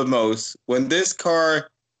the most when this car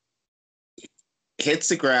hits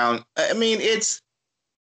the ground. I mean, it's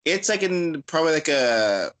like in probably like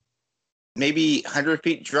a maybe 100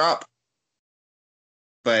 feet drop,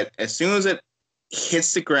 but as soon as it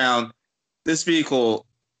hits the ground, this vehicle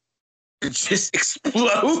just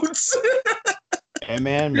explodes. hey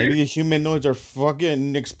man, maybe the humanoids are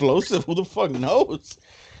fucking explosive. Who the fuck knows?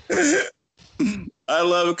 I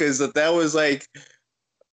love it because that was like,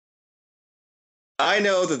 I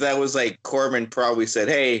know that was like Corman probably said,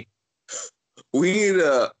 "Hey, we need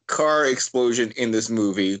a car explosion in this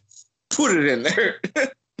movie. Put it in there."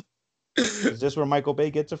 Is this where Michael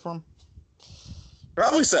Bay gets it from?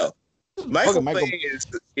 Probably so. Michael Bay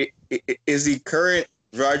is the current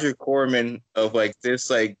Roger Corman of like this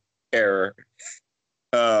like era.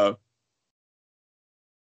 I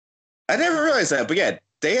never realized that, but yeah,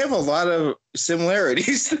 they have a lot of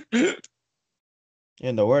similarities.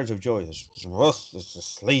 In the words of Joy, it's rough, it's a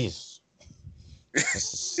sleaze.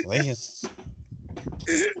 It's a sleaze.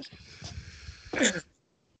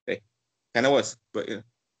 Hey, kind of was, but yeah.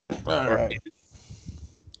 All right.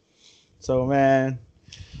 So man,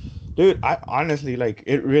 dude, I honestly like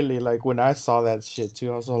it. Really, like when I saw that shit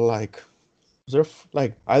too, I was all like, "Is there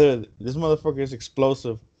like either this motherfucker is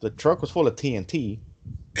explosive? The truck was full of TNT,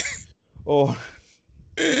 or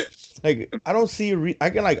like I don't see. I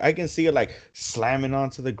can see it like slamming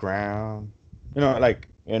onto the ground, you know, like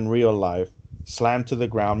in real life, slam to the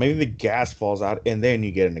ground. Maybe the gas falls out, and then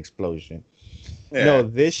you get an explosion. Yeah. No,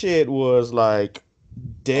 this shit was like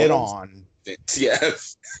dead on.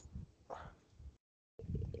 Yes.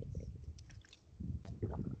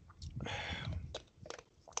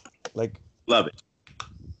 Like, love it.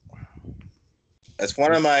 That's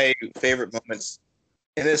one of my favorite moments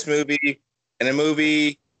in this movie, in a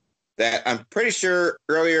movie that I'm pretty sure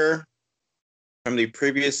earlier from the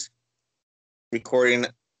previous recording,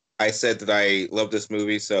 I said that I love this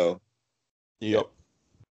movie. So, yep.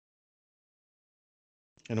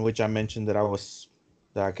 In which I mentioned that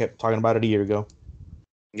I kept talking about it a year ago.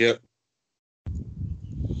 Yep.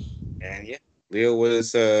 And yeah, Leo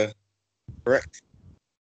was correct.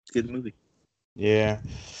 It's a good movie. Yeah.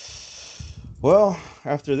 Well,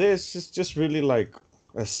 after this, it's just really like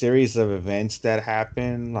a series of events that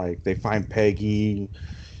happen. Like they find Peggy.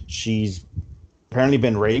 She's apparently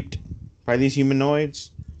been raped by these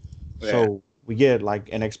humanoids. Yeah. So we get like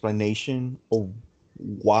an explanation of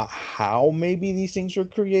how maybe these things were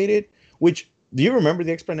created. Which, do you remember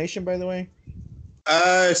the explanation, by the way?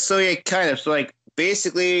 So yeah, kind of. So like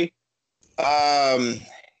basically,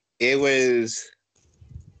 it was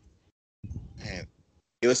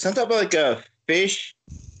something about like a fish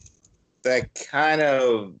that kind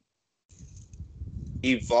of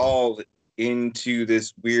evolved into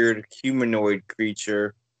this weird humanoid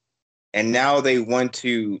creature, and now they want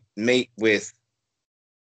to mate with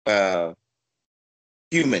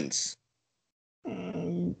humans.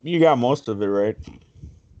 You got most of it right,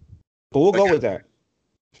 but we'll go with that.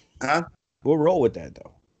 Huh? We'll roll with that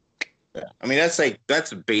though. Yeah. I mean, that's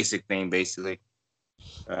a basic thing, basically.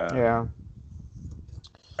 Yeah.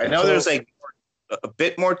 I know So there's like a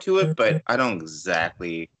bit more to it, but I don't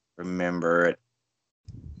exactly remember it.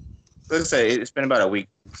 Like I said, it's been about a week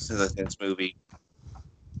since I've seen this movie,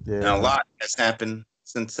 and a yeah. lot has happened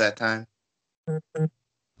since that time.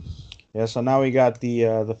 Yeah, so now we got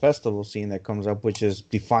the festival scene that comes up, which is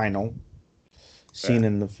the final Yeah. scene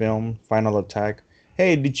in the film, final attack.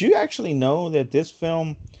 Hey, did you actually know that this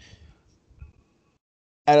film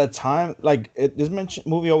at a time like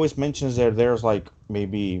movie always mentions that there's like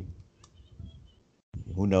maybe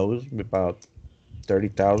who knows about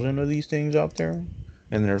 30,000 of these things out there,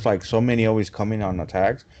 and there's like so many always coming on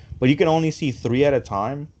attacks, but you can only see three at a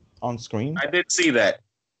time on screen. I did see that.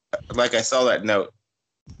 Like I saw that note.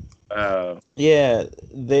 Uh, Yeah,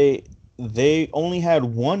 they only had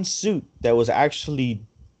one suit that was actually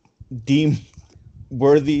deemed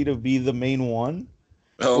worthy to be the main one,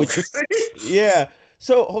 oh, which yeah.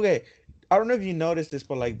 So okay, I don't know if you noticed this,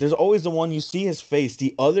 but like there's always the one you see his face.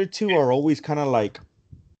 The other two are always kind of like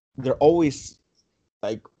they're always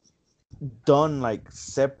like done like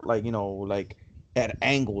like like at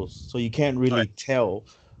angles, so you can't really tell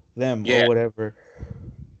them or yeah. whatever.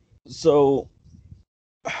 So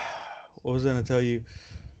what was I gonna tell you?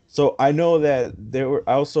 So I know that there were.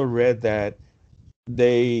 I also read that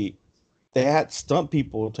they they had stunt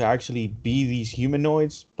people to actually be these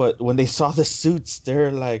humanoids, but when they saw the suits,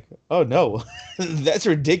 they're like, "Oh no, that's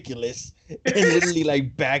ridiculous," and literally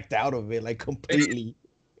like backed out of it like completely.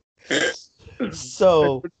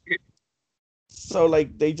 So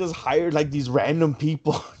like they just hired like these random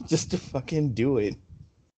people just to fucking do it.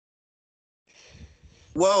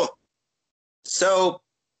 Well, so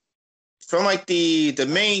from like the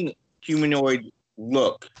main humanoid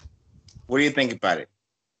look, what do you think about it?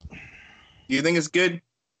 Do you think it's good?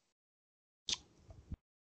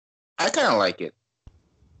 I kind of like it.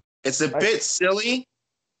 It's a I bit silly,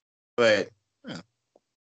 but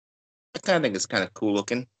I kind of think it's kind of cool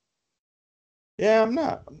looking. Yeah, I'm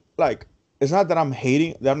not like it's not that I'm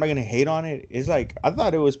hating that I'm not gonna hate on it. It's like I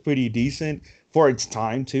thought it was pretty decent for its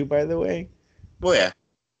time too, by the way. Well, yeah,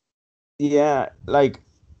 Yeah, like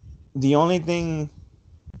the only thing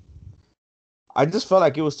I just felt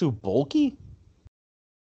like it was too bulky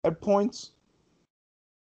at points.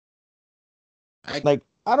 I Like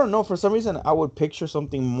I don't know, for some reason I would picture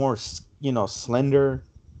something more, slender.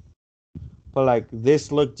 But like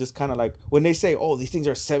this looked just kind of like when they say, "Oh, these things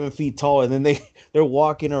are 7 feet tall," and then they're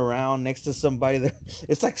walking around next to somebody that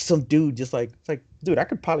it's like some dude just like it's like, dude, I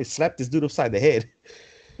could probably slap this dude upside the head.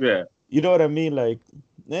 yeah. You know what I mean? Like,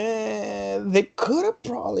 they could have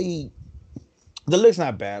probably. The look's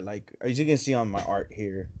not bad. Like as you can see on my art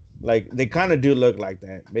here, like they kind of do look like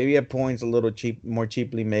that. Maybe at points a little cheap, more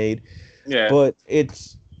cheaply made, Yeah, but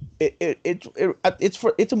it's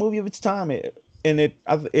a movie of its time, and it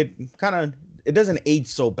kind of it doesn't age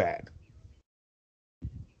so bad.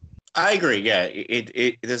 I agree. Yeah,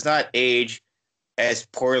 it does not age as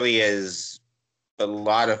poorly as a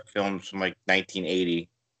lot of films from like 1980.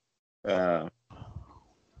 Uh,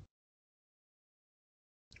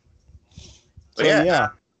 but So yeah, yeah,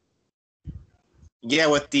 yeah,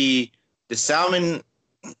 with the Salmon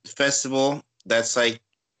Festival, that's like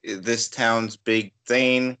this town's big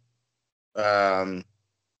thing. Um,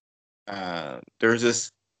 there's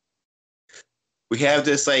this. We have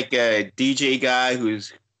this like DJ guy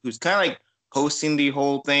who's kind of like hosting the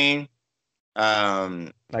whole thing.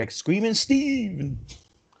 Um, like Screaming Steve.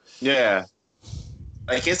 yeah,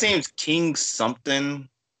 like his name's King something.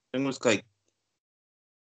 I think it was like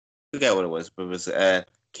I forgot what it was, but it was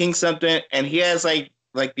King something, and he has like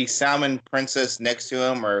the salmon princess next to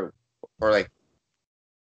him, or like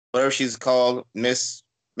whatever she's called, Miss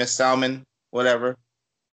Salmon, whatever.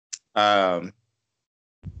 Um,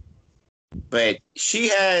 but she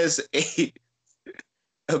has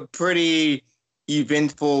a pretty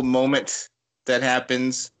eventful moment that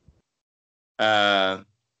happens. Uh,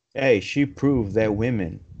 Hey, she proved that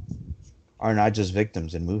women are not just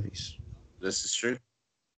victims in movies. this is true.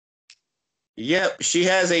 Yep, she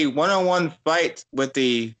has a one-on-one fight with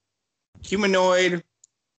the humanoid.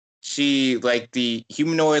 She like the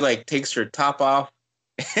humanoid like takes her top off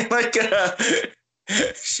and like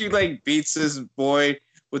she like beats this boy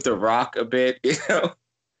with the rock a bit, you know.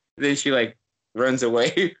 Then she like runs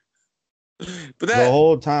away. But The that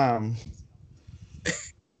whole time,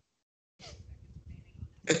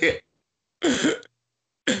 that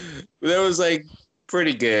was like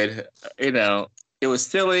pretty good. You know, it was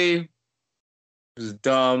silly, it was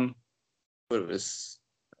dumb, but it was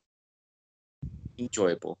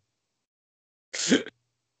enjoyable.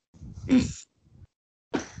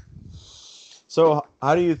 So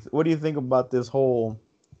what do you think about this whole?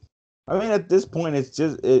 I mean, at this point, it's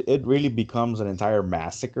just it really becomes an entire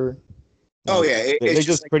massacre. Oh Like yeah, they're it's just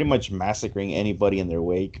just like pretty much massacring anybody in their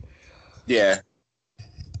wake. yeah.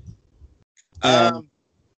 And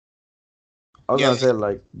I was Yeah, gonna say,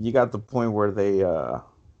 like, you got the point where they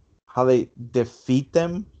how they defeat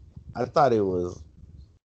them. I thought it was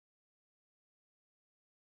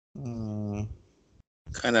mm,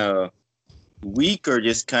 kind of weak or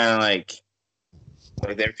just kind of like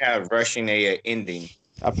they're kind of rushing a ending.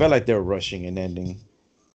 I felt like they were rushing an ending.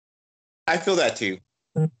 I feel that too.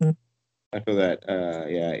 I feel that.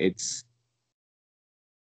 Yeah, it's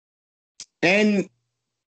and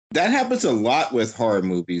that happens a lot with horror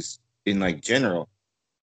movies in like general.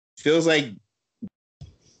 Feels like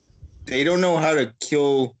they don't know how to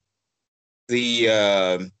kill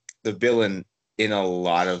the villain in a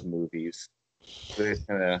lot of movies. They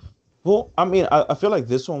kind of Well, I mean, I feel like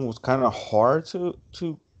this one was kind of hard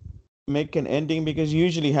to make an ending because you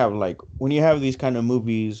usually have like when you have these kind of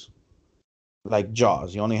movies like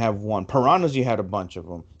Jaws, you only have one. Piranhas, you had a bunch of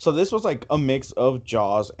them. So this was like a mix of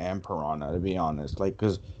Jaws and Piranha, to be honest. Like,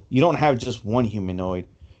 because you don't have just one humanoid,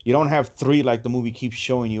 you don't have three like the movie keeps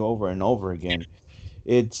showing you over and over again.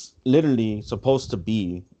 It's literally supposed to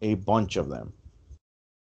be a bunch of them.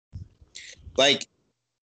 like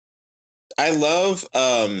I love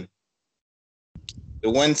the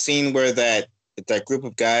one scene where that group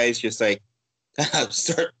of guys just like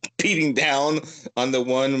start beating down on the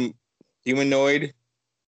one humanoid.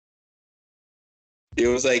 It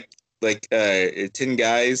was like 10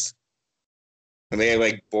 guys and they had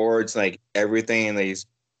like boards like everything and they just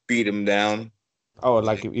beat him down. Oh,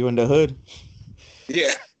 like you in the hood?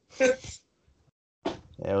 Yeah.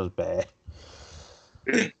 Yeah, it was bad.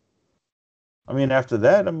 I mean, after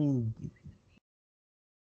that, I mean,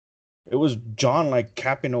 it was John like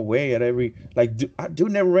capping away at every like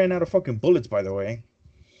dude never ran out of fucking bullets. By the way,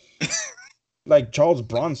 like Charles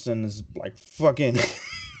Bronson is like fucking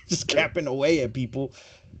just capping away at people.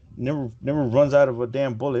 Never runs out of a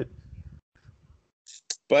damn bullet.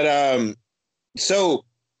 But so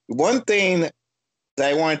one thing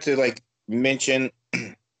that I wanted to like mention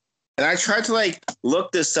and I tried to like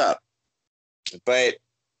look this up, but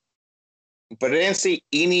I didn't see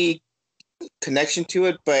any connection to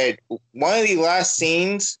it. But one of the last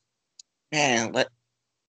scenes, man, like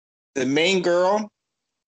the main girl,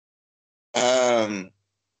 um,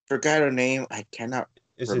 forgot her name. I cannot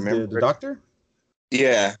Is it the remember it. doctor?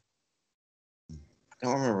 Yeah, I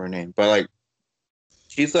don't remember her name, but like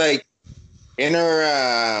she's like in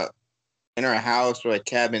her house or like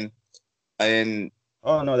cabin, and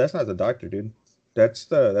Oh no, that's not the doctor, dude. That's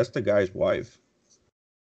the guy's wife.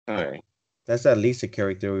 okay, That's that Lisa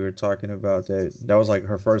character we were talking about. That was like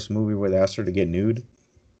her first movie where they asked her to get nude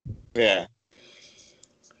yeah,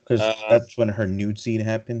 because uh, that's when her nude scene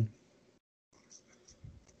happened.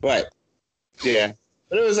 but yeah,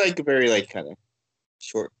 but it was like a very like kind of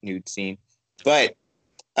short nude scene, but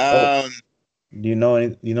Oh, um, you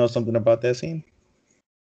know something about that scene?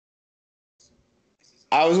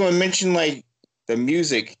 I was going to mention like the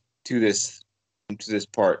music to this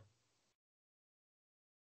part.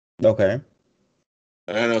 Okay,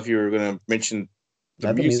 I don't know if you were going to mention the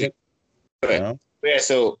not the music, music. but No. yeah.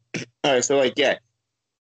 So all right, so like yeah,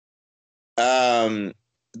 um,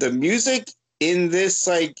 the music in this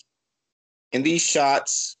like in these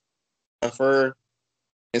shots of her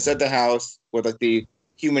inside the house with like the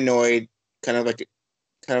humanoid kind of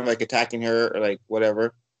like attacking her or like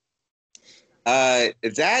whatever.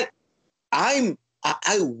 That I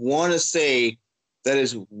want to say that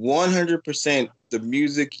is 100% the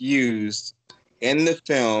music used in the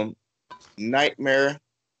film Nightmare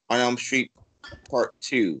on Elm Street Part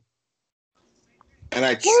 2. And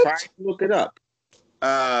I tried What? to look it up.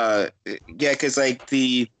 Yeah, because like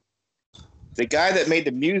the guy that made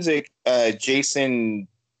the music, Jason,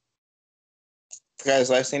 I forgot his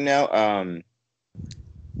last name now.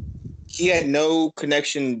 He had no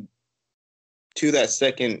connection to that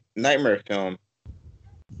second Nightmare film.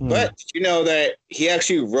 Hmm. But did you know that he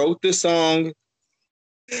actually wrote the song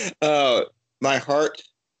My Heart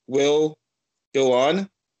Will Go On?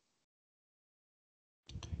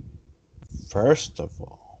 First of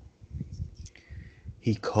all,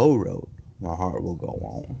 he co-wrote "My Heart Will Go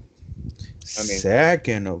On." I mean,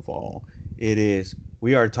 Second of all, it is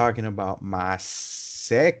we are talking about my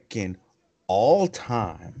second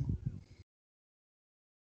all-time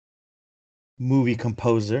movie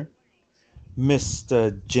composer,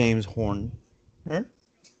 Mr. James Horner.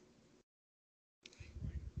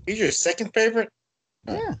 he's your second favorite?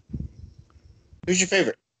 All right. Yeah. Who's your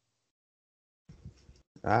favorite?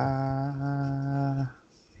 Oh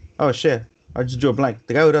shit! I just drew a blank.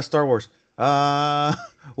 The guy who does Star Wars. Uh,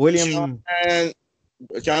 William John,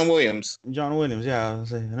 John Williams. John Williams. Yeah, I was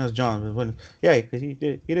saying that's John. But Williams. Yeah, because he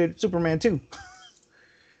did Superman too.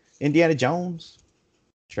 Indiana Jones,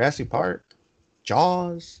 Jurassic Park,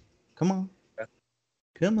 Jaws. Come on,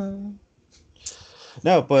 come on.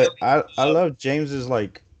 No, but I love James's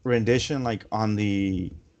like rendition like on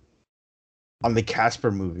the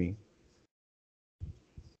Casper movie.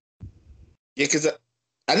 Yeah, because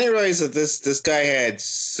I didn't realize that this guy had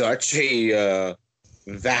such a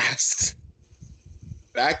vast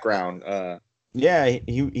background. Yeah,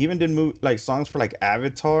 he even did like songs for like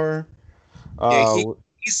Avatar. Yeah, Uh,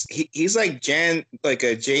 he's like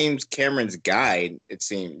a James Cameron's guide. It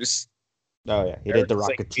seems. oh yeah, he did the It's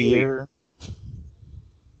like really, Rocketeer,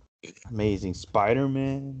 Amazing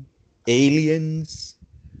Spider-Man, Aliens.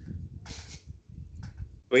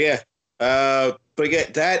 but yeah, but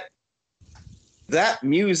yeah, that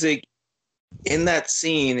music in that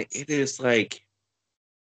scene, it is like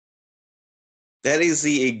that is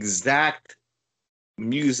the exact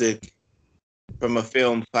music from a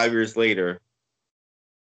film 5 years later,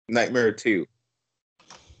 Nightmare 2.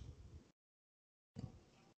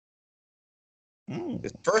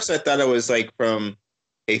 At first, I thought it was like from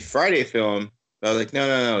a Friday film. But I was like,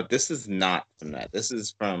 no, this is not from that. This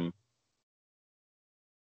is from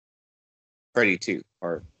Freddy 2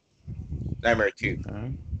 or Nightmare 2.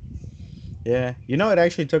 Yeah, it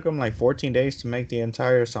actually took him like 14 days to make the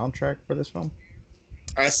entire soundtrack for this film.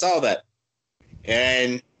 I saw that,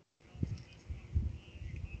 and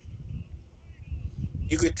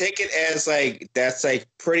you could take it as like that's like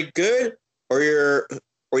pretty good, or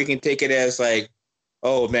you can take it as like,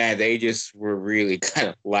 oh man, they just were really kind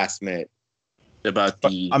of last minute about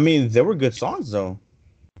But, I mean, they were good songs though.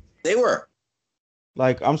 They were.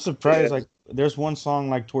 Like, I'm surprised. Like, there's one song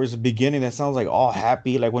like towards the beginning that sounds like all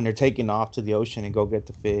happy, like when they're taking off to the ocean and go get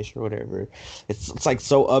the fish or whatever. It's like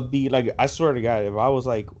so upbeat. Like, I swear to God, if I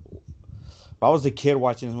was a kid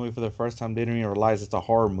watching this movie for the first time, didn't even realize it's a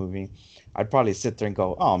horror movie, I'd probably sit there and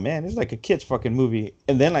go, "Oh man, it's like a kid's fucking movie."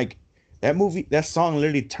 And then like that song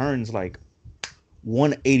literally turns like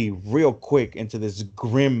 180 real quick into this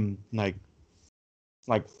grim like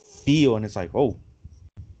feel, and it's like, oh,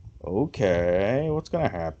 okay, what's gonna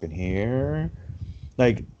happen here?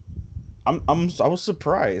 Like, I was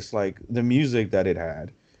surprised, like the music that it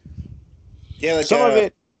had. Yeah, like Some of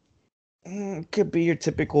it could be your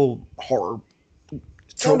typical horror some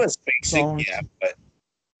of trope it's basic, songs, yeah,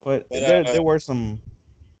 but there were some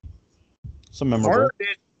memorable.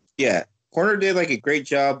 Corner did like a great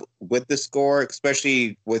job with the score,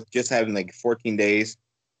 especially with just having like 14 days.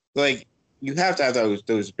 Like you have to have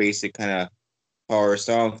those basic kind of horror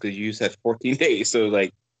songs because you just had 14 days. So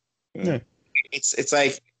like, Yeah. it's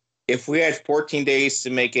like if we had 14 days to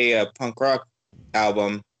make a punk rock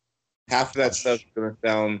album, half of that stuff is gonna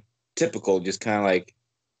sound typical, just kind of like,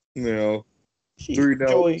 you know, three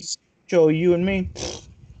notes. Joey, you and me,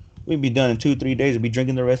 we'd be done in 2-3 days. We'd be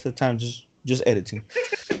drinking the rest of the time, just editing.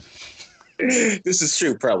 This is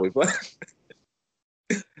true, probably, but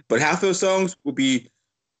half those songs will be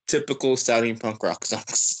typical sounding punk rock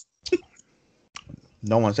songs.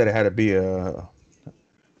 No one said it had to be the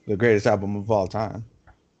greatest album of all time.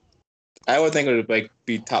 I would think it would like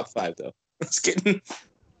be top 5 though. Just kidding.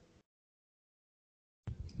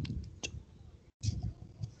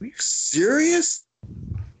 Are you serious?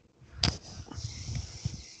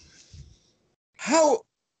 How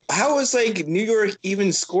is like New York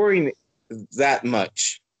even scoring that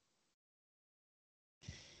much?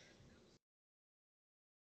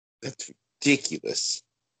 That's ridiculous.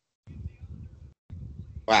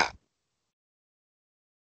 Wow.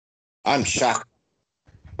 I'm shocked.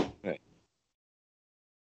 Right.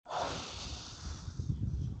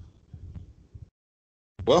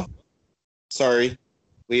 Well, sorry,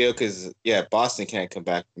 Leo, because yeah, Boston can't come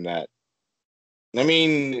back from that. I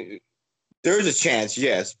mean, there's a chance,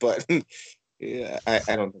 yes, but yeah,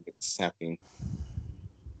 I don't think it's happening.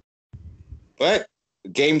 But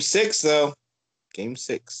game 6, though. Game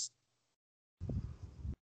 6.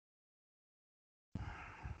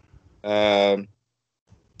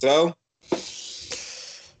 So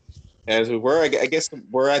as we were, I guess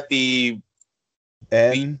we're at the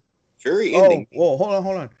very ending. Oh, well,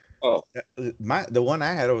 hold on. Oh, the one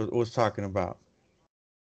I had was talking about.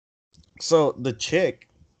 So the chick,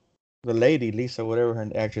 the lady, Lisa, whatever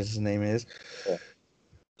her actress's name is. Yeah.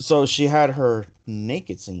 So she had her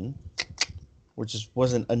naked scene, which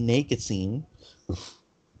wasn't a naked scene.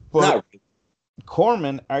 But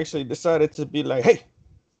Corman actually decided to be like, hey,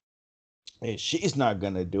 she's not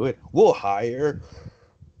gonna do it. We'll hire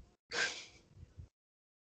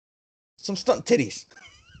some stunt titties.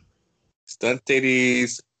 Stunt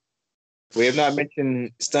titties. We have not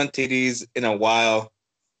mentioned stunt titties in a while.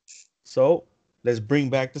 So let's bring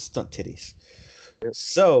back the stunt titties.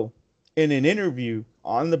 So, in an interview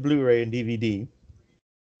on the Blu-ray and DVD,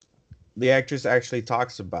 the actress actually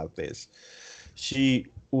talks about this. She's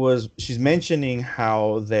mentioning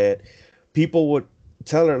how that people would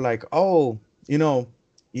tell her like, "Oh, you know,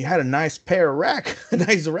 you had a nice pair of rack, a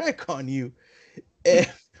nice rack on you." And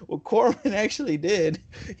what Corman actually did,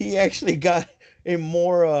 he actually got a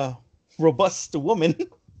more robust woman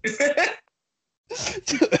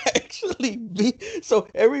to actually be. So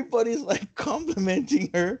everybody's like complimenting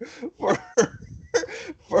her for her,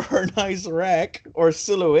 for her nice rack or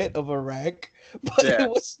silhouette of a rack, but Yeah. it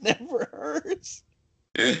was never hers.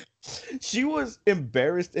 She was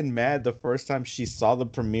embarrassed and mad the first time she saw the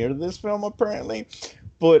premiere of this film, apparently,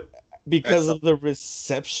 but because of the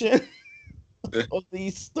reception of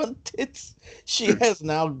these stunt tits, she has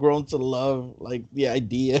now grown to love like the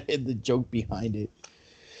idea and the joke behind it.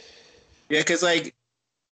 Yeah, because like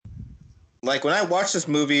when I watched this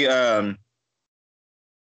movie, I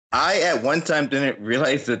at one time didn't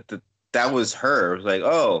realize that was her. I was like,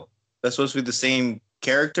 oh, that's supposed to be the same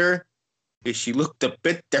character. She looked a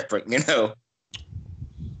bit different, you know.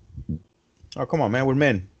 Oh, come on, man, we're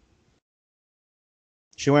men.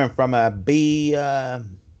 She went from a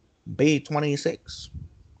B26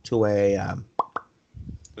 to a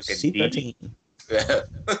Look at C13. Yeah.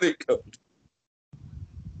 There you go.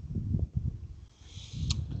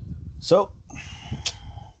 So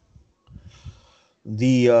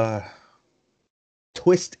the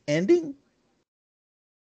twist ending.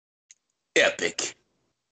 Epic.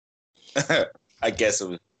 I guess it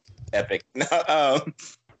was epic. No,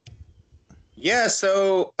 yeah.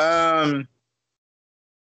 So, yeah,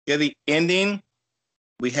 the ending.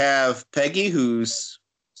 We have Peggy, who's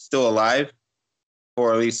still alive,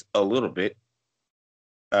 or at least a little bit.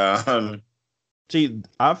 Um, See,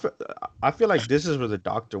 I feel like this is where the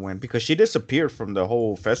doctor went because she disappeared from the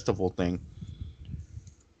whole festival thing.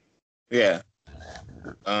 yeah.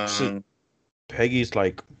 See, Peggy's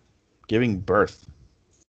like giving birth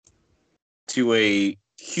To a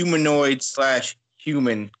humanoid slash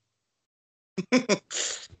human. And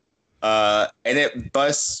it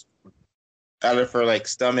busts out of her like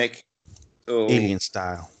stomach. So alien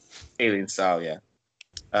style. alien style, yeah.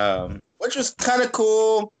 Which was kind of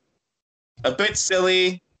cool, a bit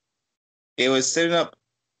silly. It was setting up.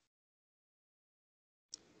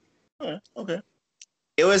 Okay.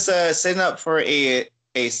 It was setting up for a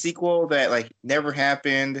sequel that like never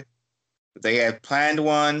happened. They had planned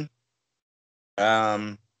one,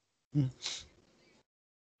 and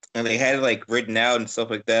they had it like written out and stuff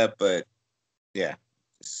like that. But yeah,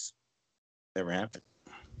 just never happened.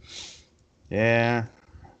 Yeah,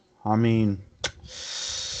 I mean,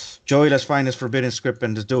 Joey, let's find this forbidden script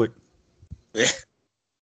and just do it.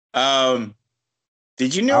 um,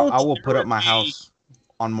 did you know? I will put up my house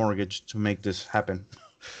on mortgage to make this happen.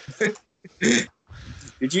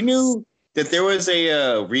 Did you know that there was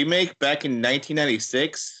a remake back in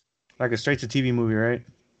 1996? Like a straight to TV movie, right?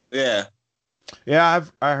 Yeah. Yeah,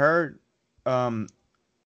 I heard. I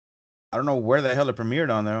don't know where the hell it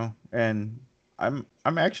premiered on though, and I'm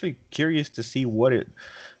actually curious to see what it.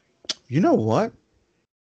 You know what?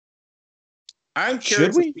 I'm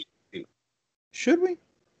curious. Should we?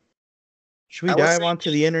 Should we I would dive say-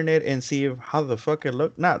 onto the internet and see if, how the fuck it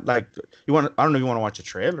looked? Not like you want. I don't know if you want to watch a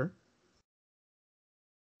trailer.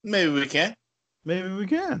 Maybe we can. Maybe we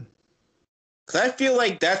can. Because I feel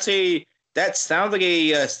like that sounds like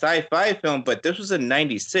a sci-fi film, but this was in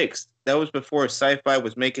 '96. That was before sci-fi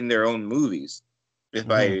was making their own movies. If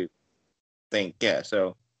I think, yeah.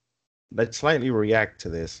 So Let's slightly react to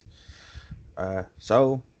this.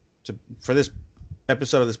 For this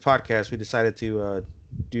episode of this podcast, we decided to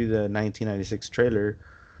do the 1996 trailer.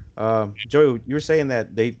 Joey, you were saying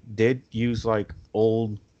that they did use like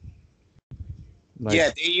old, like,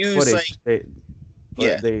 yeah, they use footage.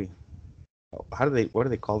 like They how do they, what do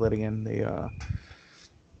they call that again? They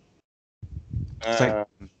it's like,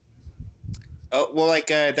 oh well, like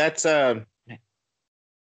that's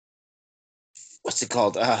what's it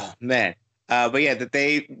called? Oh man, but yeah, that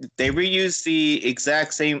they reuse the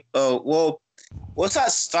exact same. Oh well, it's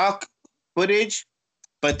not stock footage,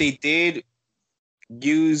 but they did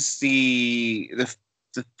use the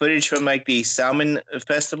footage from like the Salmon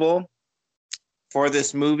Festival for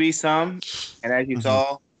this movie some, and as you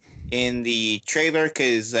saw in the trailer,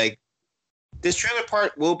 because like this trailer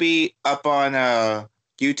part will be up on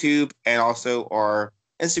YouTube and also our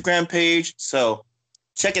Instagram page, so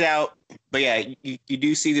check it out. But yeah, you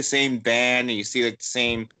do see the same band and you see like the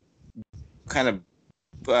same kind of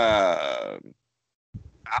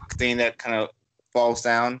thing that kind of falls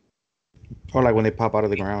down. Or like when they pop out of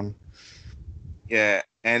the ground. Yeah,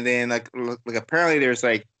 and then like apparently there's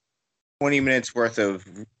like 20 minutes worth of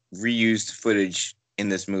reused footage in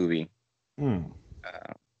this movie. Hmm.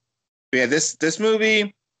 Yeah, this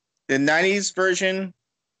movie, the '90s version,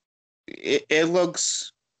 it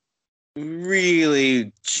looks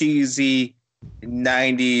really cheesy,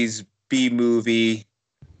 '90s B movie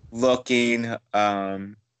looking.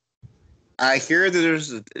 I hear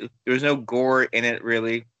that there's no gore in it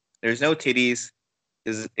really. There's no titties.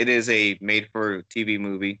 It is a made for TV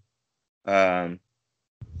movie. Um,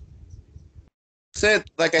 so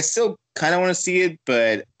like I still kind of want to see it,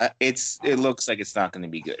 but it looks like it's not going to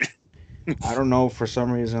be good. I don't know. For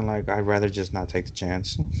some reason, like I'd rather just not take the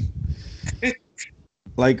chance.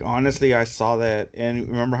 Like honestly, I saw that, and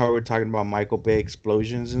remember how we were talking about Michael Bay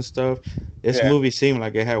explosions and stuff. This Yeah. movie seemed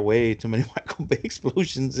like it had way too many Michael Bay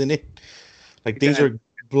explosions in it. Like It things got- were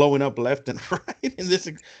blowing up left and right, and this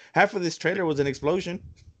half of this trailer was an explosion.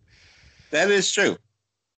 That is true.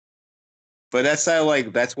 But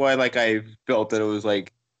that's why like I felt that it was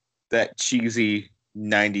like that cheesy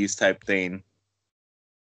 '90s type thing,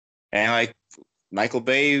 and like Michael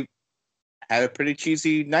Bay had a pretty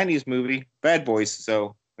cheesy '90s movie, Bad Boys.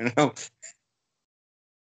 So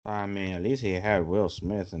I mean, at least he had Will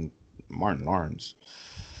Smith and Martin Lawrence.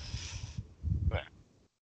 but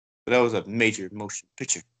that was a major motion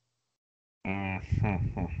picture.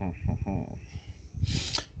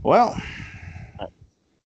 Well,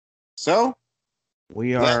 So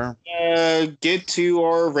we let's are. get to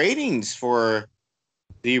our ratings for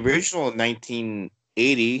the original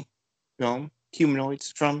 1980 film,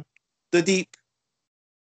 Humanoids from the Deep.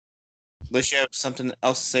 Unless you have something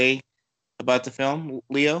else to say about the film,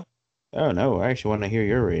 Leo. Oh no, I actually want to hear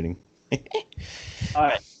your rating. All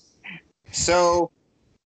right. So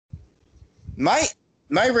my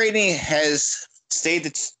my rating has stayed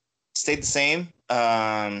the same.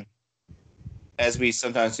 As we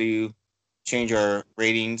sometimes do change our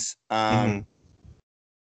ratings. Mhm.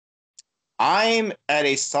 I'm at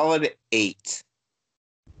a solid 8.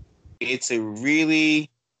 It's a really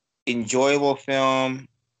enjoyable film.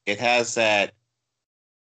 It has that,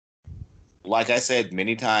 like I said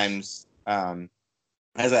many times,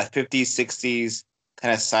 has that 50s, 60s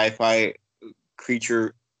kind of sci-fi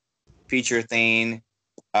creature feature thing.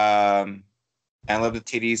 I love the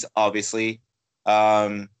titties, obviously.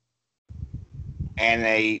 And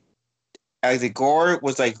the gore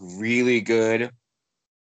was like really good,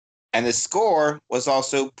 and the score was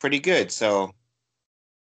also pretty good. So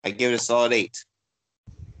I give it a solid 8.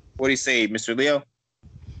 What do you say, Mr. Leo?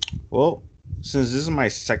 Well, since this is my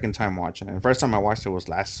second time watching it, the first time I watched it was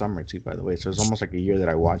last summer too, by the way. So it's almost like a year that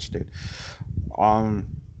I watched it. Um,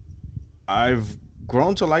 I've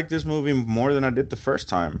grown to like this movie more than I did the first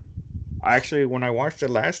time. Actually, when I watched it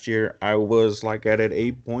last year, I was like at an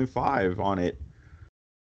 8.5 on it.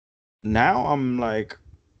 Now I'm like,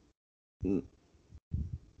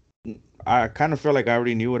 I kind of feel like I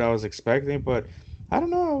already knew what I was expecting, but I don't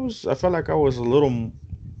know. I felt like I was a little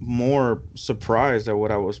more surprised at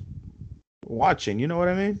what I was watching. You know what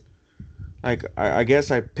I mean? Like I guess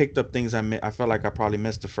I picked up things I felt like I probably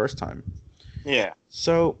missed the first time. Yeah.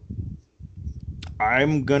 So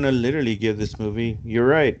I'm gonna literally give this movie. You're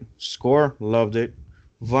right. Score, loved it.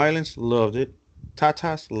 Violence, loved it.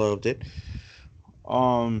 Tatas, loved it.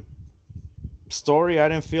 Um, Story, I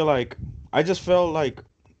didn't feel like. I just felt like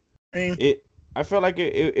it. I felt like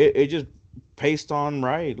it just paced on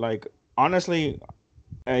right. Like honestly,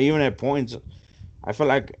 even at points, I feel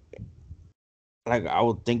like I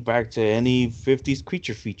would think back to any 50s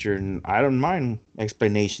creature feature, and I don't mind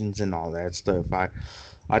explanations and all that stuff.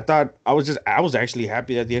 I thought I was actually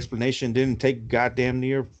happy that the explanation didn't take goddamn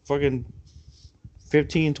near fucking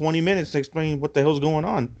 15, 20 minutes to explain what the hell's going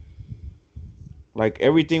on. Like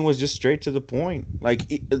everything was just straight to the point. Like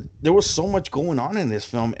there was so much going on in this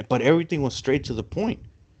film, but everything was straight to the point.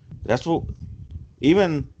 That's what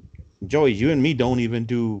even Joey, you and me don't even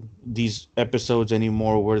do these episodes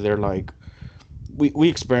anymore where they're like we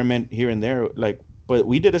experiment here and there, like, but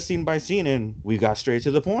we did a scene by scene and we got straight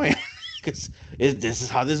to the point because this is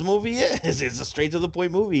how this movie is. It's a straight to the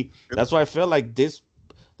point movie. That's why I felt like this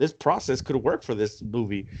process could work for this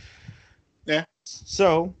movie. Yeah.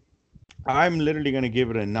 So I'm literally gonna give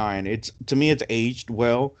it a 9. It's to me, it's aged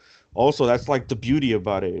well. Also, that's like the beauty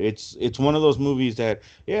about it. It's one of those movies that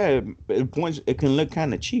yeah, at points it can look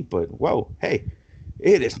kind of cheap, but whoa, hey,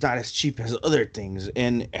 it is not as cheap as other things,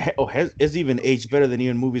 and it's even aged better than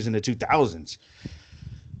even movies in the 2000s.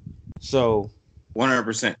 So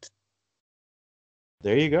 100%.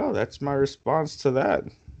 There you go. That's my response to that.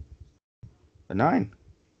 A 9.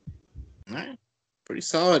 All right. Pretty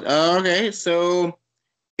solid. Okay, so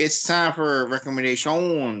it's time for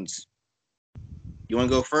recommendations. You want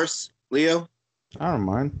to go first, Leo? I don't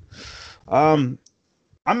mind. Um,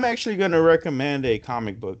 I'm actually going to recommend a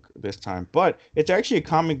comic book this time, but it's actually a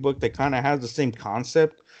comic book that kind of has the same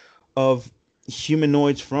concept of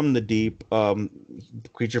humanoids from the deep,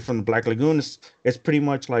 creature from the Black Lagoon. It's pretty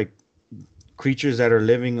much like creatures that are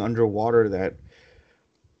living underwater. That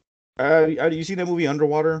you see that movie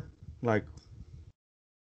Underwater? Like,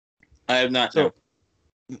 I have not. No.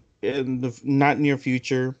 so in the not near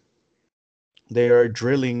future, they are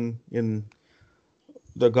drilling in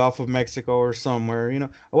the Gulf of Mexico or somewhere.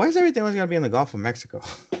 Why is everything always gotta be in the Gulf of Mexico?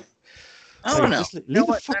 I don't Like, know. just You know leave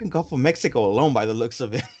the what? fucking Gulf of Mexico alone by the looks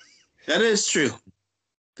of it. That is true.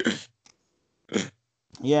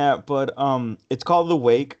 Yeah, but it's called The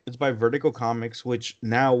Wake. It's by Vertigo Comics, which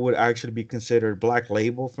now would actually be considered Black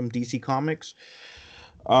Label from DC Comics.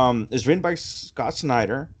 It's written by Scott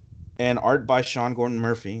Snyder and art by Sean Gordon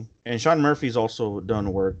Murphy. And Sean Murphy's also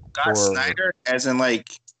done work Scott for. Snyder, as in like,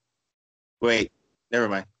 wait, never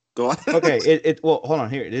mind. Go on. Okay, well, hold on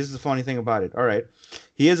here. This is the funny thing about it. All right,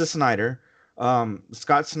 he is a Snyder.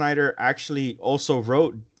 Scott Snyder actually also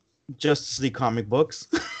wrote Justice League comic books,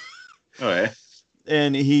 All right.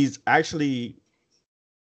 and he's actually.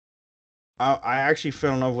 I actually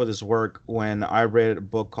fell in love with his work when I read a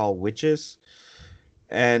book called Witches,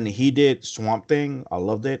 and he did Swamp Thing. I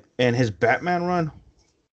loved it, and his Batman run.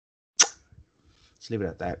 Let's leave it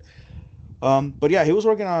at that. But yeah, he was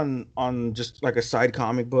working on just like a side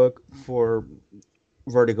comic book for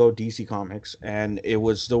Vertigo DC Comics, and it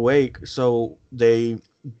was The Wake. So they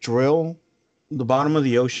drill the bottom of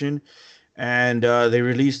the ocean, and they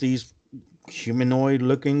release these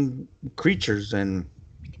humanoid-looking creatures, and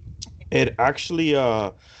it actually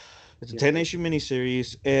it's a 10-issue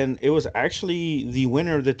miniseries, and it was actually the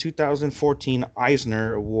winner of the 2014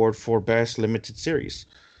 Eisner Award for Best Limited Series.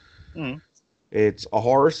 Mm. It's a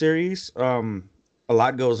horror series. A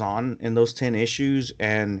lot goes on in those 10 issues,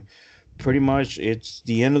 and pretty much it's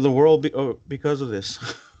the end of the world because of this.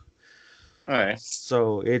 All right.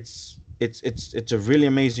 So it's a really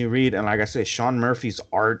amazing read, and like I said, Sean Murphy's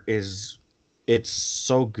art is it's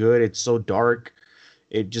so good. It's so dark.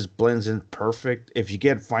 It just blends in perfect. If you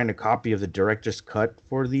get find a copy of the director's cut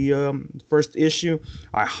for the first issue,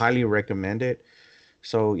 I highly recommend it.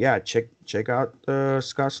 So yeah, check out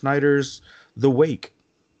Scott Snyder's The Wake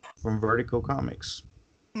from Vertigo Comics.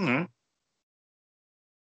 Mm.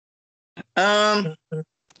 Um,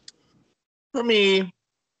 for me,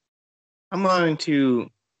 I'm going to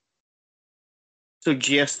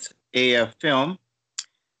suggest a film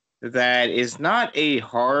that is not a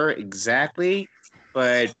horror exactly,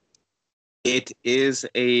 but it is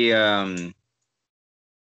a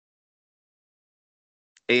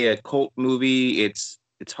cult movie. It's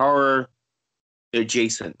horror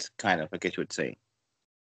adjacent, kind of, I guess you would say.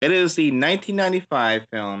 It is the 1995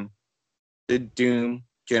 film, The Doom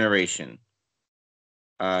Generation.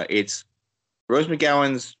 It's Rose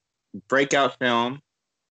McGowan's breakout film.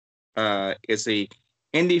 It's a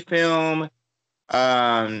indie film.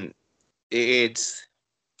 Um, it's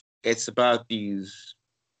it's about these.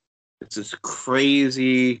 It's this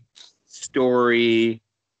crazy story.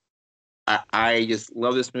 I just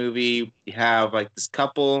love this movie. You have like this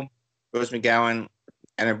couple, Rose McGowan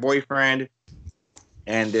and her boyfriend,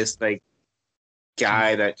 and this like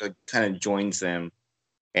guy that like, kind of joins them,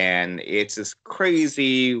 and it's this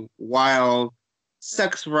crazy, wild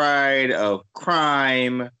sex ride of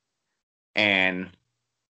crime, and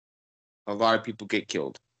a lot of people get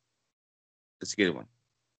killed. It's a good one.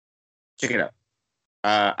 Check it out.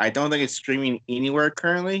 I don't think it's streaming anywhere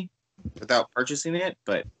currently without purchasing it,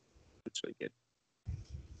 but it's really good.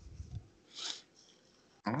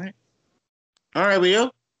 All right. All right,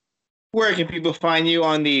 Leo. Where can people find you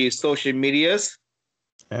on the social medias?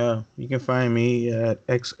 You can find me at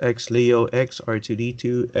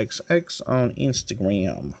xxleoxr2d2xx on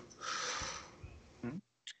Instagram. And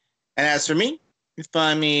as for me, you can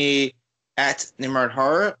find me at Nimrod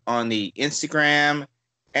Horror on the Instagram.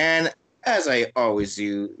 And as I always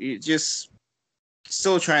do, you just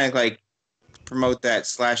still trying to like promote that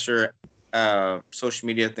slasher social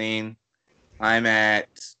media thing. I'm at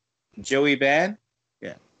Joey Bad.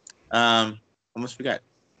 Yeah. Almost forgot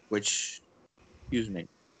which username.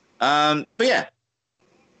 But yeah.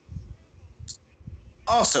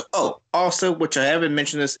 Also, which I haven't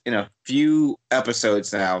mentioned this in a few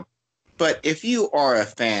episodes now, but if you are a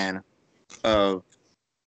fan of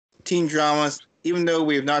teen dramas, even though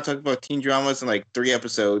we have not talked about teen dramas in like 3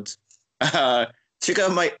 episodes, check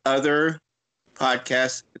out my other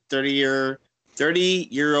podcast,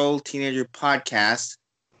 30-year-old teenager podcast.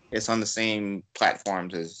 It's on the same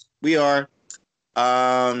platforms as we are.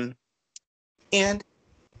 And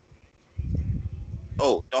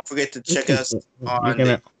don't forget to check us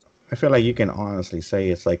on. I feel like you can honestly say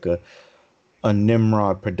it's like a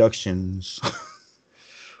Nimrod Productions.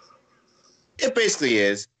 It basically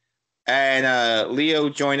is. And Leo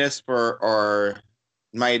joined us for our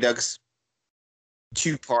Mighty Ducks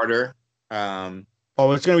 2-parter.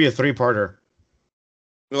 It's gonna be a 3-parter.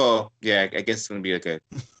 Well, yeah, I guess it's gonna be like a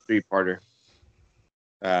 3-parter.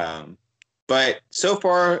 But so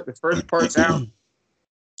far the first part's out,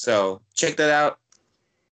 so check that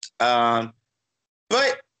out.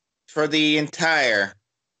 But for the entire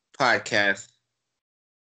podcast,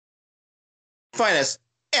 find us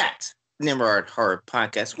at Nimrod Horror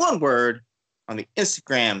Podcast, one word, on the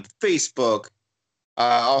Instagram, Facebook,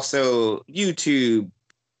 also YouTube,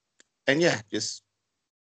 and just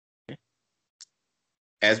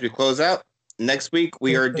as we close out, next week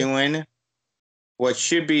we are doing what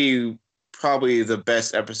should be probably the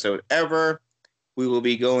best episode ever. We will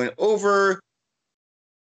be going over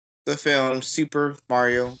the film Super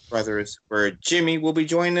Mario Brothers, where Jimmy will be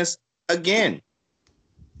joining us again.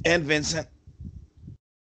 And Vincent.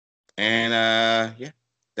 And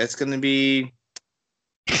that's going to be...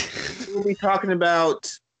 We'll be talking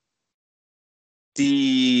about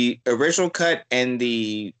the original cut and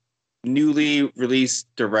the newly released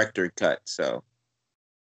director cut. So,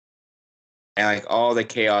 and like all the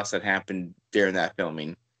chaos that happened during that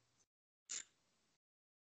filming.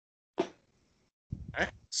 All right.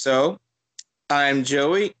 So, I'm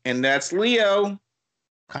Joey, and that's Leo.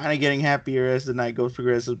 Kind of getting happier as the night goes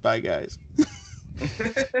progresses. Bye, guys.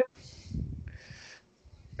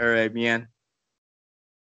 All right, man.